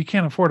Benz, you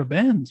can't afford a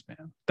Benz,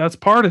 man. That's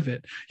part of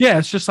it. Yeah,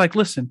 it's just like,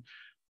 listen,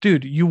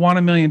 dude, you want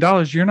 $1 million,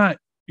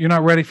 you're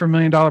not ready for $1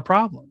 million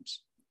problems.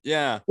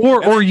 Yeah.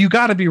 Or you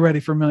got to be ready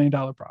for $1 million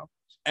problems.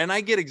 And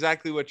I get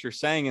exactly what you're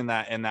saying in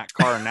that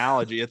car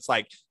analogy. It's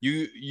like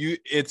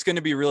it's going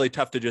to be really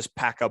tough to just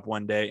pack up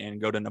one day and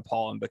go to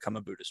Nepal and become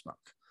a Buddhist monk.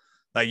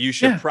 Like you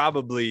should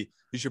probably,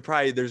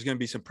 there's going to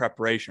be some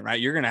preparation, right?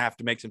 You're going to have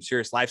to make some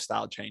serious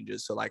lifestyle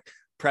changes. So like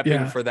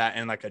prepping for that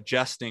and like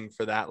adjusting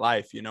for that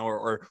life, you know,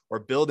 or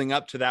building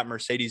up to that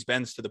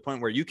Mercedes-Benz to the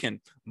point where you can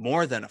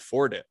more than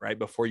afford it, right?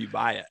 Before you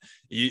buy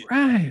it.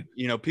 Right.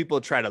 You know, people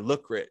try to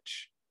look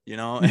rich, you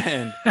know,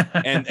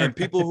 and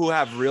people who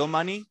have real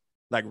money,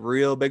 like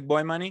real big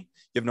boy money,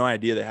 you have no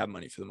idea they have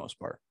money for the most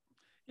part.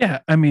 Yeah.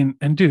 I mean,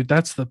 and dude,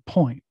 that's the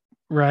point,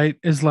 right?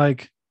 Is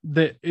like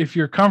that if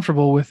you're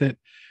comfortable with it,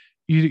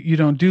 you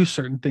don't do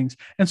certain things.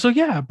 And so,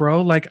 yeah,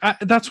 bro, like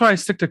that's why I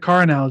stick to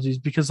car analogies,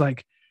 because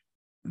like,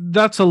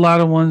 that's a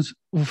lot of ones.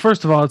 Well,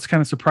 first of all, it's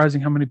kind of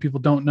surprising how many people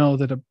don't know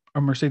that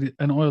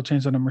an oil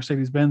change on a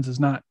Mercedes-Benz is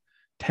not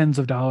tens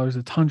of dollars,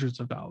 it's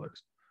hundreds of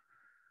dollars.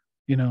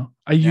 You know,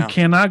 you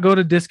cannot go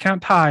to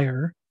Discount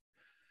Tire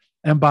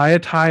and buy a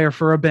tire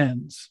for a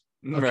Benz.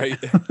 Okay?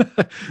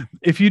 Right.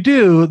 If you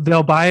do,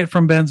 they'll buy it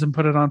from Benz and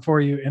put it on for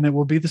you, and it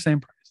will be the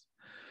same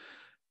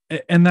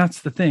price. And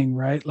that's the thing,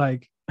 right?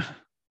 Like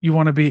you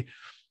want to be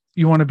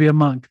a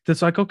monk.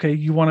 That's like, okay,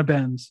 you want a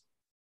Benz.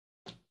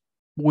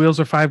 Wheels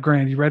are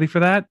 $5,000. You ready for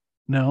that?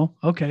 No.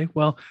 Okay.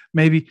 Well,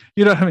 maybe,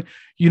 you know what I mean?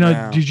 You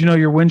know, Did you know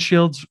your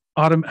windshield's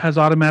has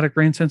automatic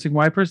rain sensing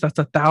wipers? That's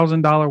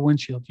 $1,000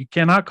 windshield. You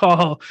can't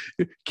call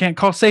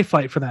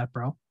Safelite for that,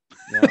 bro.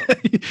 Yeah.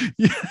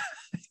 You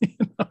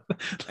know?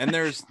 And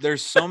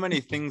there's so many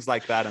things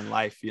like that in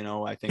life, you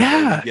know. I think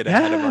we get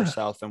ahead of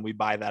ourselves and we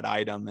buy that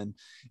item, and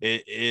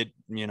it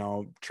you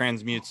know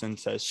transmutes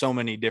into so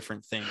many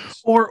different things.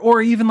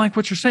 Or even like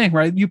what you're saying,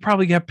 right? You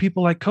probably get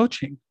people like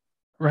coaching,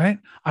 right?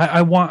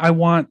 I want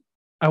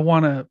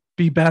to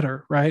be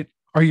better, right?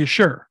 Are you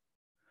sure?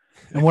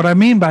 And what I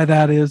mean by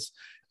that is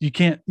you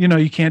can't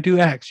do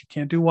X, you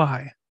can't do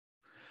Y,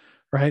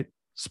 right?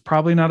 It's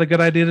probably not a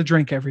good idea to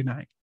drink every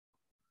night.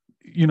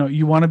 You know,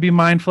 you want to be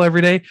mindful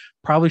every day.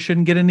 Probably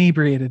shouldn't get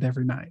inebriated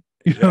every night.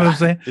 You know what I'm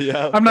saying?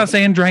 Yeah. I'm not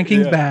saying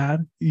drinking's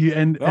bad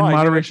and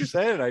moderation.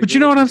 But you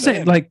know what I'm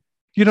saying? Like,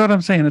 you know what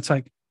I'm saying? It's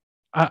like,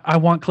 I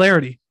want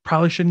clarity.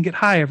 Probably shouldn't get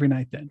high every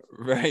night then.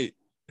 Right.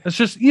 It's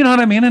just, you know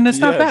what I mean? And it's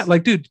not bad.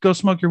 Like, dude, go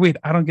smoke your weed.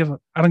 I don't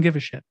give a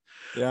shit.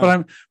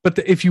 Yeah.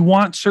 If you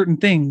want certain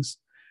things,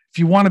 if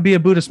you want to be a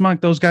Buddhist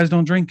monk, those guys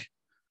don't drink.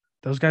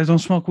 Those guys don't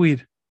smoke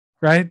weed.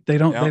 Right. They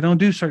don't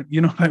do certain,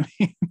 you know what I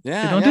mean?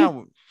 Yeah. They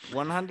don't do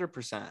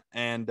 100%.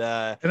 And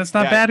it's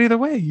not bad either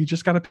way. You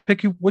just got to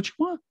pick what you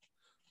want.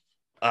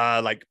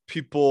 Like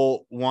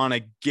people want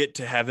to get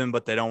to heaven,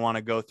 but they don't want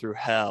to go through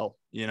hell,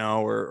 you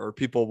know, or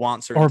people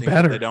want certain things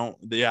better. They don't,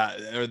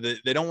 or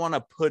they don't want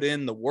to put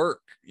in the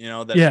work, you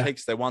know, that it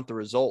takes. They want the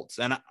results.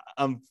 And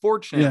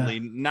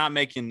unfortunately, not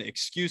making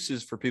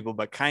excuses for people,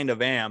 but kind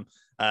of am.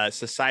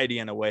 Society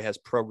in a way has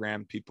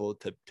programmed people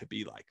to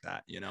be like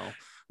that, you know.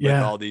 With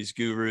all these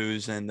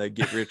gurus and the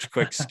get rich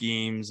quick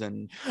schemes,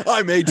 and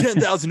I made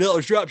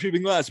 $10,000 drop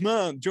shipping last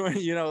month. Join,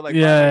 you know, like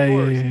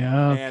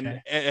okay.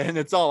 and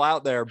it's all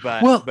out there,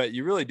 but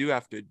you really do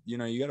have to, you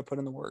know, you got to put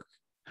in the work.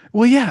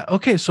 Well, yeah,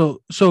 okay. So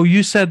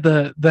you said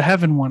the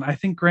heaven one. I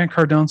think Grant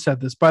Cardone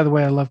said this. By the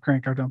way, I love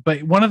Grant Cardone.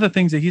 But one of the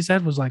things that he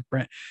said was like,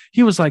 Brent,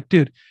 he was like,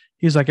 dude,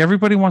 he's like,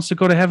 everybody wants to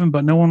go to heaven,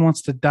 but no one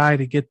wants to die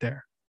to get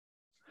there.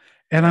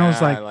 And I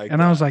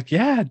was like,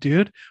 yeah,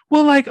 dude.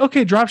 Well, like,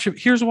 okay, dropship.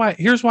 Here's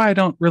why I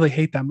don't really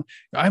hate them.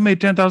 I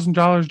made $10,000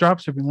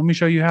 dropshipping. Let me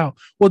show you how.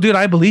 Well, dude,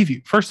 I believe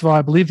you. First of all,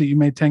 I believe that you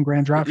made 10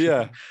 grand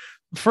dropshipping.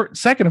 Yeah.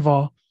 Second of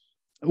all,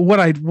 what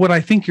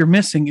I think you're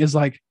missing is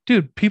like,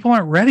 dude, people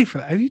aren't ready for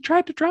that. Have you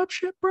tried to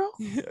dropship, bro?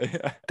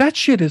 Yeah. That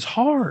shit is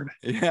hard.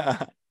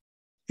 Yeah.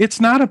 It's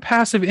not a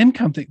passive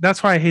income thing.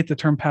 That's why I hate the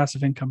term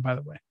passive income, by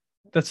the way.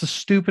 That's the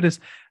stupidest.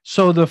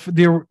 So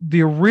the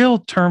real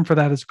term for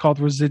that is called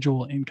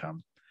residual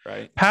income.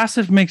 Right.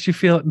 Passive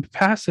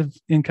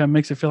income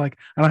makes it feel like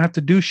I don't have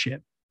to do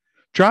shit.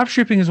 Drop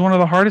shipping is one of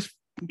the hardest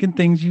fucking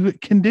things you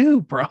can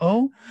do,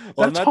 bro.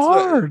 Well, That's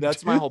hard.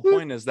 that's my whole dude.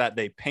 point, is that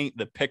they paint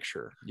the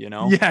picture,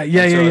 Yeah, yeah, And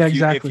yeah, so yeah. if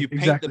Exactly, you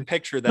paint the exactly.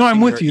 picture No, that I'm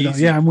things with are you though. Yeah,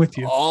 easy I'm with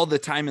you. all the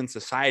time in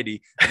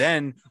society,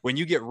 then when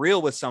you get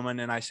real with someone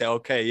and I say,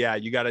 okay, yeah,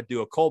 you got to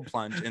do a cold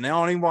plunge, and they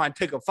don't even want to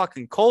take a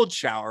fucking cold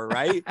shower,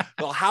 right?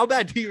 Well, how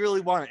bad do you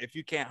really want it if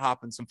you can't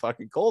hop in some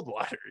fucking cold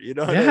water? You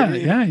know what I Yeah,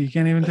 mean? yeah. You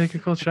can't even take a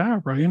cold shower,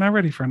 bro. You're not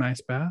ready for an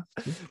ice bath.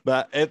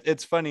 But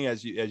it's funny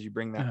as you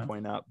bring that Yeah.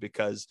 point up,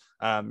 because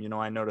I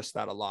noticed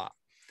that a lot.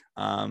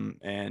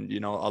 And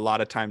a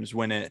lot of times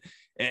when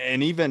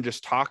and even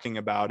just talking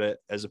about it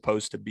as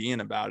opposed to being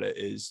about it,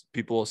 is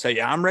people will say,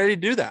 yeah, I'm ready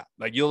to do that.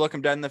 Like, you'll look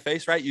them dead in the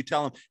face, right? You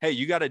tell them, hey,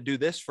 you got to do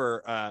this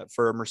for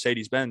a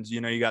Mercedes-Benz.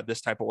 You got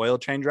this type of oil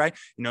change, right?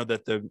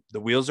 That the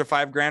wheels are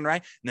 $5,000,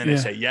 right? And then they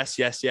say, yes,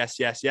 yes, yes,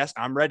 yes, yes,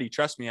 I'm ready.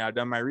 Trust me, I've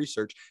done my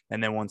research.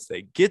 And then once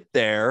they get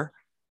there,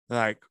 they're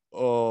like,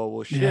 oh,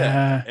 well, shit.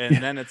 Yeah. And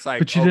then it's like,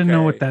 but you didn't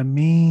know what that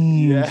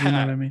means. Yeah. You know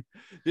what I mean?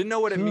 Didn't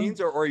know what it So-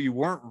 means, or you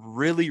weren't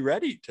really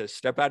ready to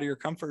step out of your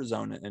comfort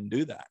zone and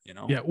do that,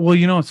 Yeah.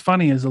 Well, what's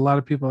funny is a lot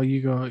of people,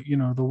 you go,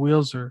 the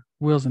wheels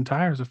and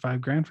tires are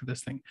 $5,000 for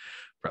this thing.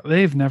 But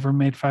they've never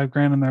made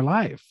 $5,000 in their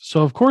life.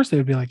 So of course they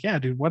would be like, yeah,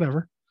 dude,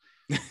 whatever.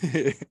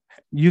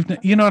 You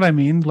know what I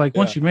mean? Like,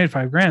 once you made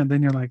 $5,000,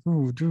 then you're like,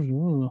 ooh, dude,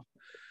 ooh.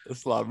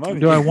 That's a lot of money.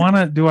 Do I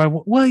want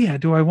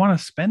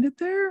to spend it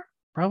there?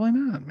 Probably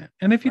not, man.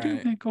 And if you do,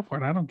 man, go for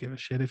it. I don't give a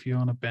shit if you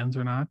own a Benz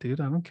or not,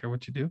 dude. I don't care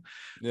what you do.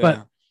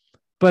 Yeah.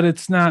 But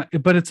it's not,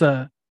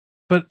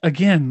 but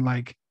again,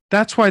 like,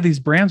 that's why these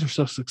brands are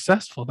so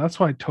successful. That's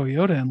why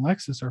Toyota and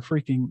Lexus are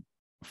freaking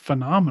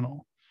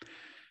phenomenal.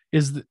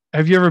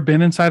 Have you ever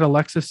been inside a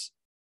Lexus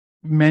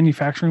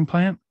manufacturing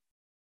plant?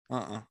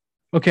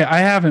 Okay, I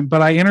haven't,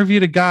 but I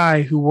interviewed a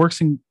guy who works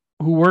he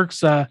works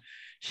for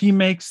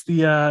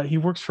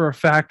a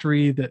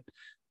factory that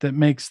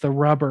makes the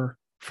rubber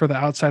for the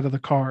outside of the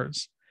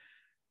cars.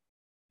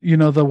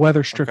 The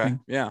weather stripping. Okay.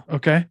 Yeah.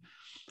 Okay.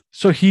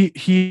 So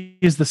he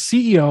is the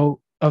CEO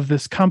of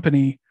this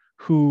company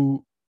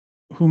who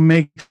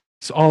makes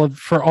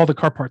for all the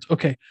car parts.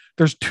 Okay.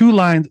 There's 2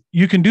 lines.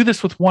 You can do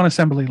this with one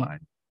assembly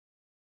line.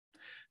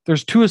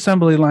 There's 2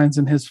 assembly lines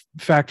in his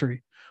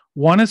factory.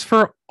 One is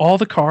for all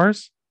the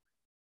cars,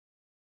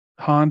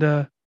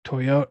 Honda,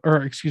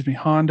 Dodge,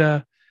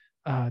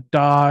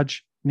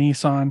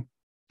 Nissan.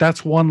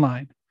 That's one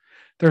line.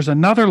 There's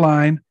another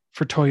line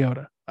for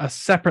Toyota, a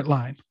separate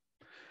line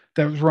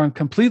that was run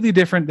completely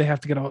different. They have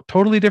to get a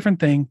totally different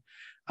thing.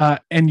 And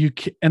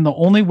the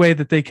only way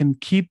that they can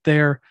keep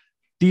their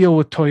deal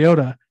with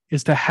Toyota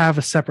is to have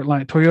a separate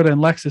line. Toyota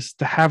and Lexus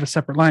to have a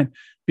separate line,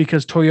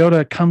 because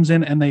Toyota comes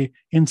in and they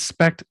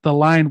inspect the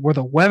line where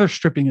the weather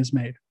stripping is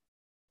made.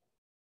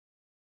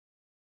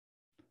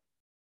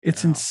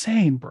 It's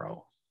insane,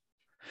 bro.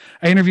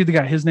 I interviewed the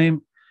guy. His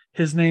name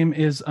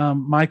is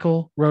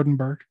Michael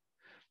Rodenberg.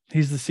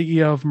 He's the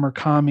CEO of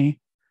Murakami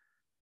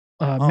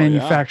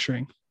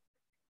Manufacturing,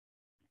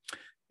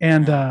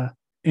 and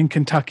in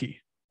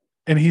Kentucky.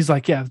 And he's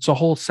like, yeah, it's a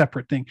whole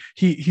separate thing.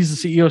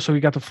 He's the CEO, so he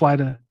got to fly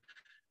to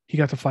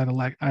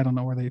I don't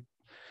know where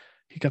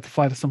he got to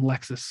fly to some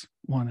Lexus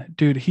one.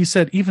 Dude, he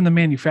said even the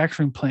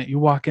manufacturing plant, you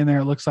walk in there,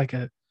 it looks like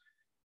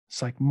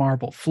it's like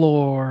marble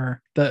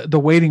floor. The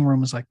waiting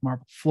room is like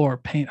marble floor,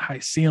 paint, high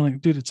ceiling.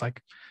 Dude, it's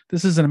like,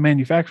 this isn't a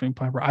manufacturing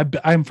plant, bro.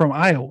 I'm from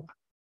Iowa.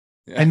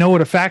 Yeah. I know what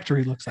a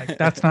factory looks like.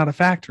 That's not a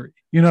factory.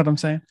 You know what I'm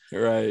saying?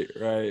 Right.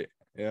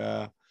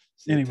 Yeah.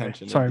 Anyway,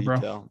 sorry,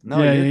 bro.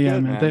 No, yeah,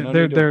 man.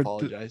 They're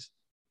apologize.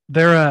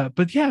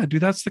 But yeah,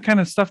 dude, that's the kind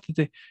of stuff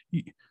that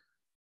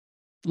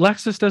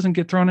Lexus doesn't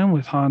get thrown in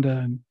with Honda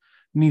and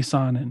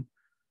Nissan and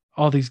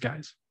all these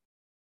guys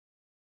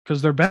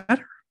because they're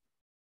better.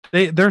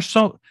 They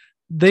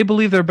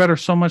believe they're better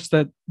so much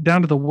that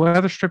down to the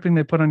weather stripping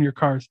they put on your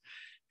cars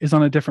is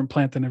on a different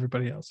plant than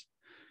everybody else.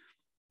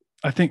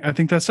 I think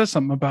that says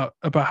something about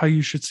how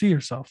you should see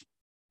yourself.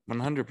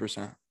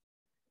 100%.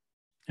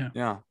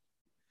 Yeah.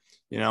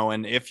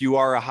 And if you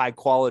are a high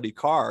quality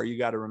car, you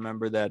got to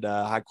remember that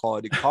a high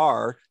quality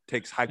car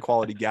takes high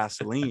quality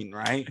gasoline,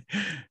 right?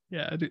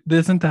 Yeah, dude,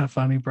 isn't that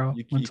funny, bro?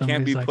 You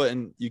can't be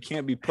putting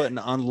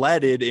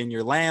unleaded in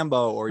your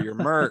Lambo or your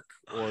Merc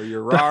or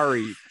your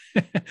Rari.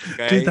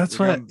 Okay? Dude, that's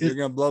you're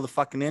gonna blow the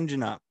fucking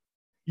engine up.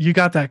 You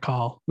got that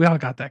call. We all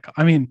got that call.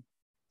 I mean,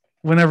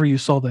 whenever you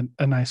sold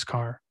a nice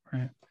car,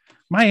 right?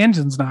 My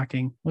engine's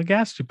knocking. What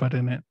gas did you put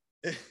in it?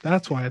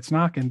 That's why it's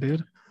knocking,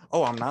 dude.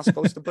 Oh, I'm not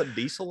supposed to put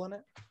diesel in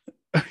it?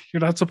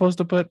 You're not supposed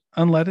to put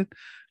unleaded?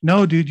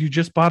 No, dude, you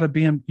just bought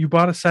you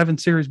bought a 7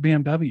 Series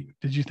BMW.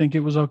 Did you think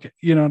it was okay?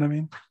 You know what I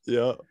mean?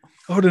 Yeah.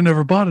 I would have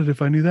never bought it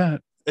if I knew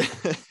that. All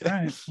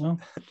right. Well.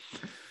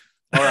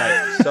 All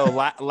right. So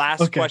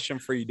last question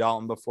for you,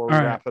 Dalton, before we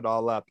wrap it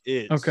all up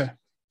is, okay,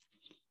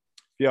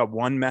 if you have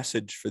one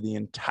message for the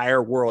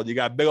entire world, you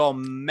got a big old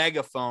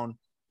megaphone,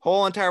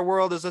 whole entire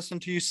world is listening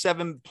to you,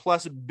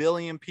 7+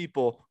 billion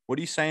people. What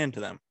are you saying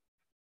to them?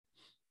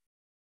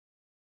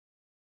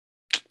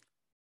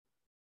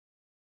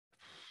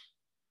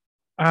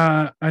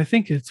 I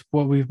think it's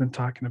what we've been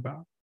talking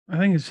about. I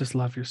think it's just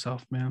love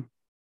yourself, man.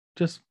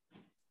 Just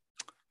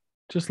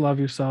Just love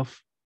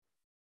yourself.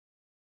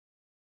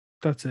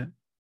 That's it.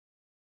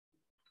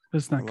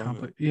 It's not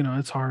complicated. You know,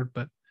 it's hard,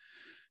 but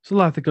there's a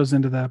lot that goes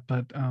into that.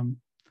 But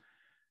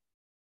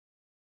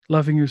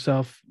loving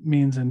yourself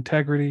means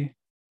integrity.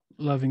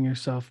 Loving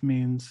yourself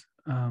means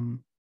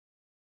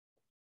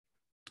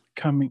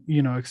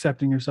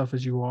accepting yourself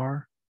as you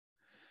are.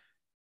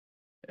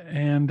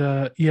 And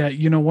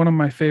one of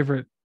my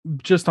favorite,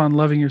 just on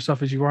loving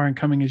yourself as you are and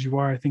coming as you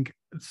are, I think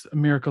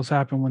miracles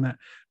happen when that,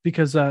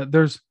 because did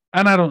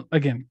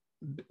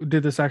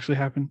this actually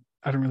happen?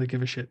 I don't really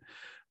give a shit.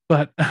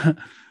 But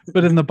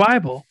but in the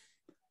Bible,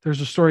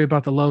 there's a story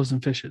about the loaves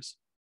and fishes,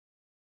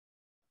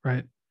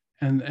 right?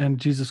 And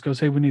Jesus goes,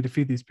 hey, we need to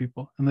feed these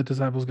people. And the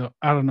disciples go,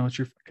 I don't know what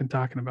you're fucking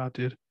talking about,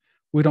 dude.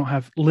 We don't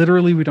have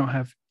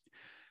enough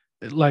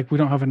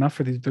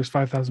for these. There's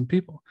 5,000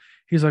 people.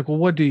 He's like, well,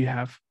 what do you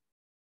have?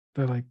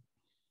 They're like,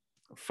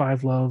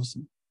 5 loaves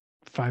and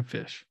 5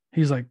 fish.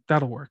 He's like,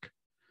 that'll work.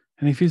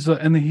 And he feeds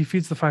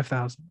the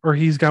 5,000, or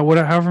he's got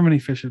however many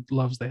fish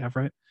loaves they have,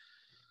 right?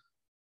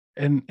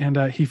 And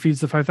he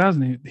feeds the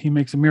 5,000. He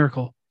makes a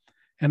miracle,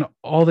 and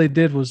all they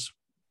did was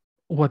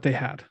what they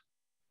had.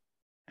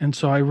 And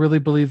so I really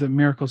believe that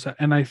miracles,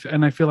 and I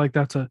feel like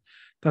that's a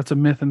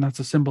myth, and that's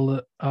a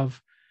symbol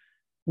of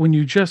when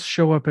you just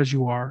show up as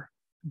you are.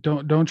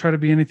 Don't try to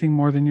be anything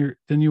more than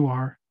you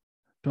are.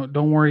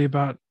 Don't worry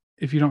about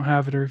if you don't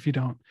have it or if you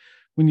don't.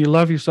 When you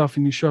love yourself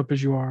and you show up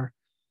as you are,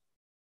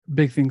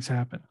 big things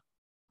happen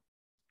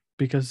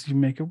because you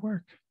make it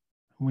work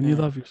when you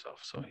love yourself.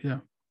 So, yeah.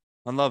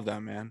 I love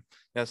that, man.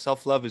 Yeah.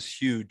 Self-love is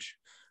huge.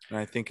 And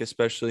I think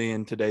especially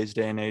in today's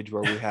day and age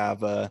where we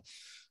have, a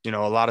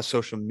lot of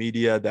social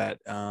media that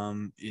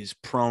is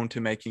prone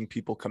to making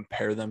people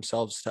compare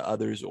themselves to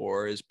others,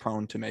 or is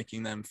prone to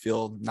making them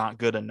feel not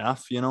good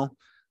enough,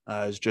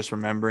 is just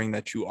remembering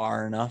that you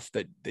are enough,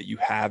 that you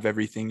have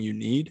everything you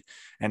need.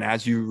 And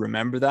as you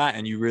remember that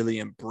and you really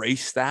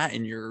embrace that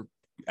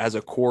as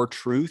a core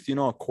truth,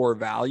 a core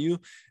value,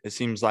 it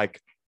seems like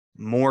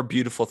more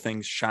beautiful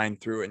things shine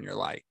through in your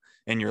life.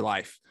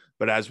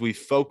 But as we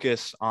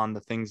focus on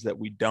the things that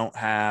we don't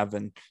have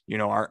and,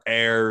 our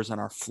errors and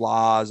our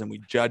flaws, and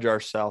we judge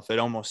ourselves, it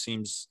almost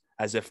seems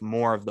as if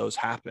more of those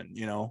happen,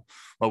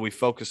 what we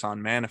focus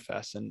on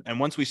manifests. And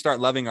once we start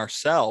loving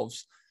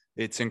ourselves,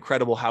 it's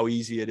incredible how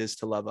easy it is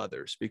to love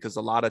others, because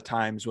a lot of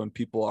times when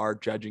people are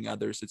judging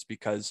others, it's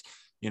because,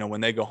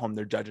 when they go home,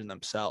 they're judging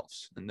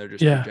themselves and they're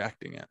just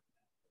projecting it.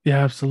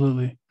 Yeah,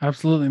 absolutely.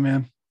 Absolutely,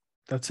 man.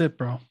 That's it,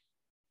 bro.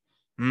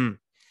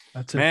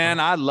 That's it, man.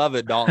 Bro. I love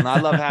it, Dalton. I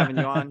love having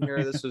you on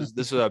here. This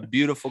is a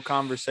beautiful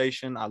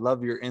conversation. I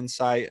love your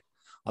insight.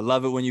 I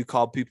love it when you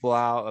call people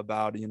out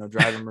about,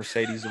 driving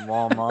Mercedes in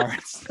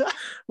Walmart.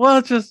 Well,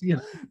 it's just,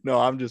 No,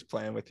 I'm just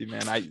playing with you,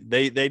 man.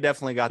 They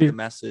definitely got the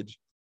message.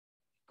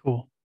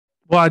 Cool.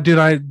 Well, dude,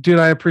 I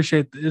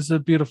appreciate it. It's a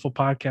beautiful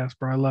podcast,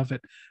 bro. I love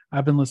it.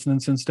 I've been listening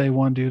since day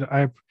one, dude.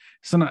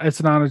 It's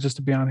an honor just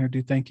to be on here,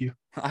 dude. Thank you.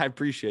 I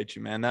appreciate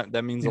you, man.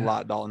 That means a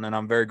lot, Dalton. And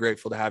I'm very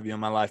grateful to have you in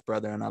my life,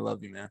 brother. And I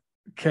love you, man.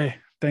 Okay.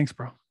 Thanks,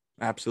 bro.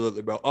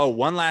 Absolutely, bro. Oh,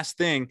 one last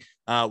thing.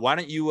 Why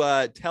don't you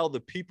tell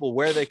the people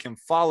where they can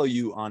follow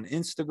you on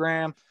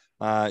Instagram?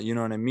 You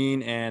know what I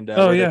mean? And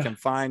where they can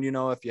find,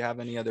 if you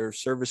have any other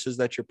services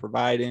that you're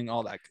providing,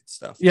 all that good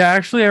stuff. Yeah,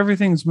 actually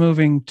everything's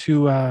moving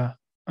to,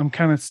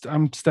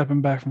 I'm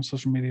stepping back from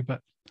social media,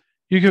 but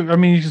you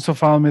can still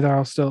follow me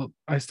there.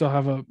 I still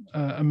have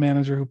a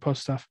manager who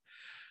posts stuff.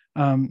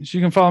 So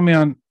you can follow me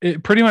on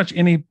pretty much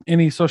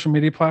any social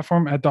media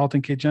platform at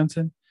Dalton K.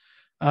 Jensen.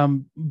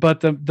 But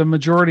the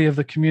majority of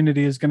the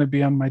community is going to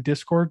be on my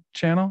Discord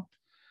channel,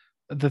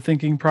 The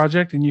Thinking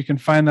Project, and you can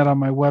find that on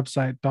my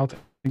website,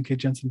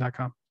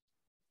 daltonkjensen.com.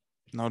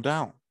 No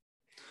doubt.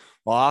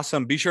 Well,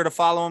 awesome. Be sure to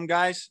follow him,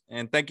 guys.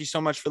 And thank you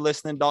so much for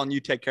listening. Dalton, you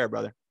take care,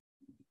 brother.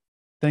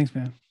 Thanks,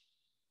 man.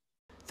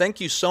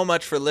 Thank you so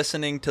much for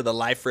listening to the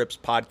Life Rips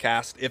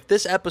podcast. If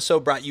this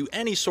episode brought you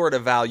any sort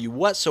of value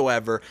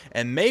whatsoever,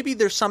 and maybe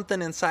there's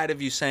something inside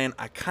of you saying,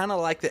 I kind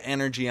of like the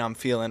energy I'm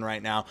feeling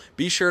right now,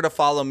 be sure to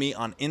follow me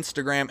on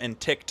Instagram and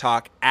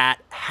TikTok at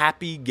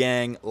Happy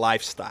Gang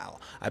Lifestyle.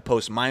 I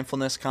post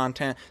mindfulness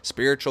content,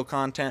 spiritual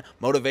content,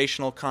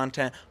 motivational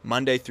content,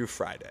 Monday through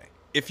Friday.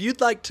 If you'd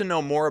like to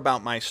know more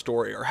about my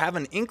story or have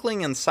an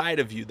inkling inside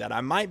of you that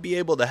I might be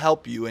able to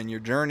help you in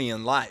your journey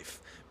in life,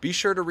 be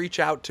sure to reach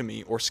out to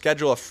me or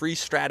schedule a free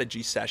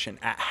strategy session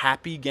at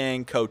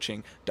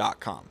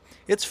happygangcoaching.com.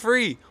 It's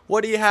free.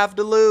 What do you have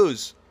to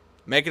lose?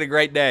 Make it a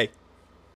great day.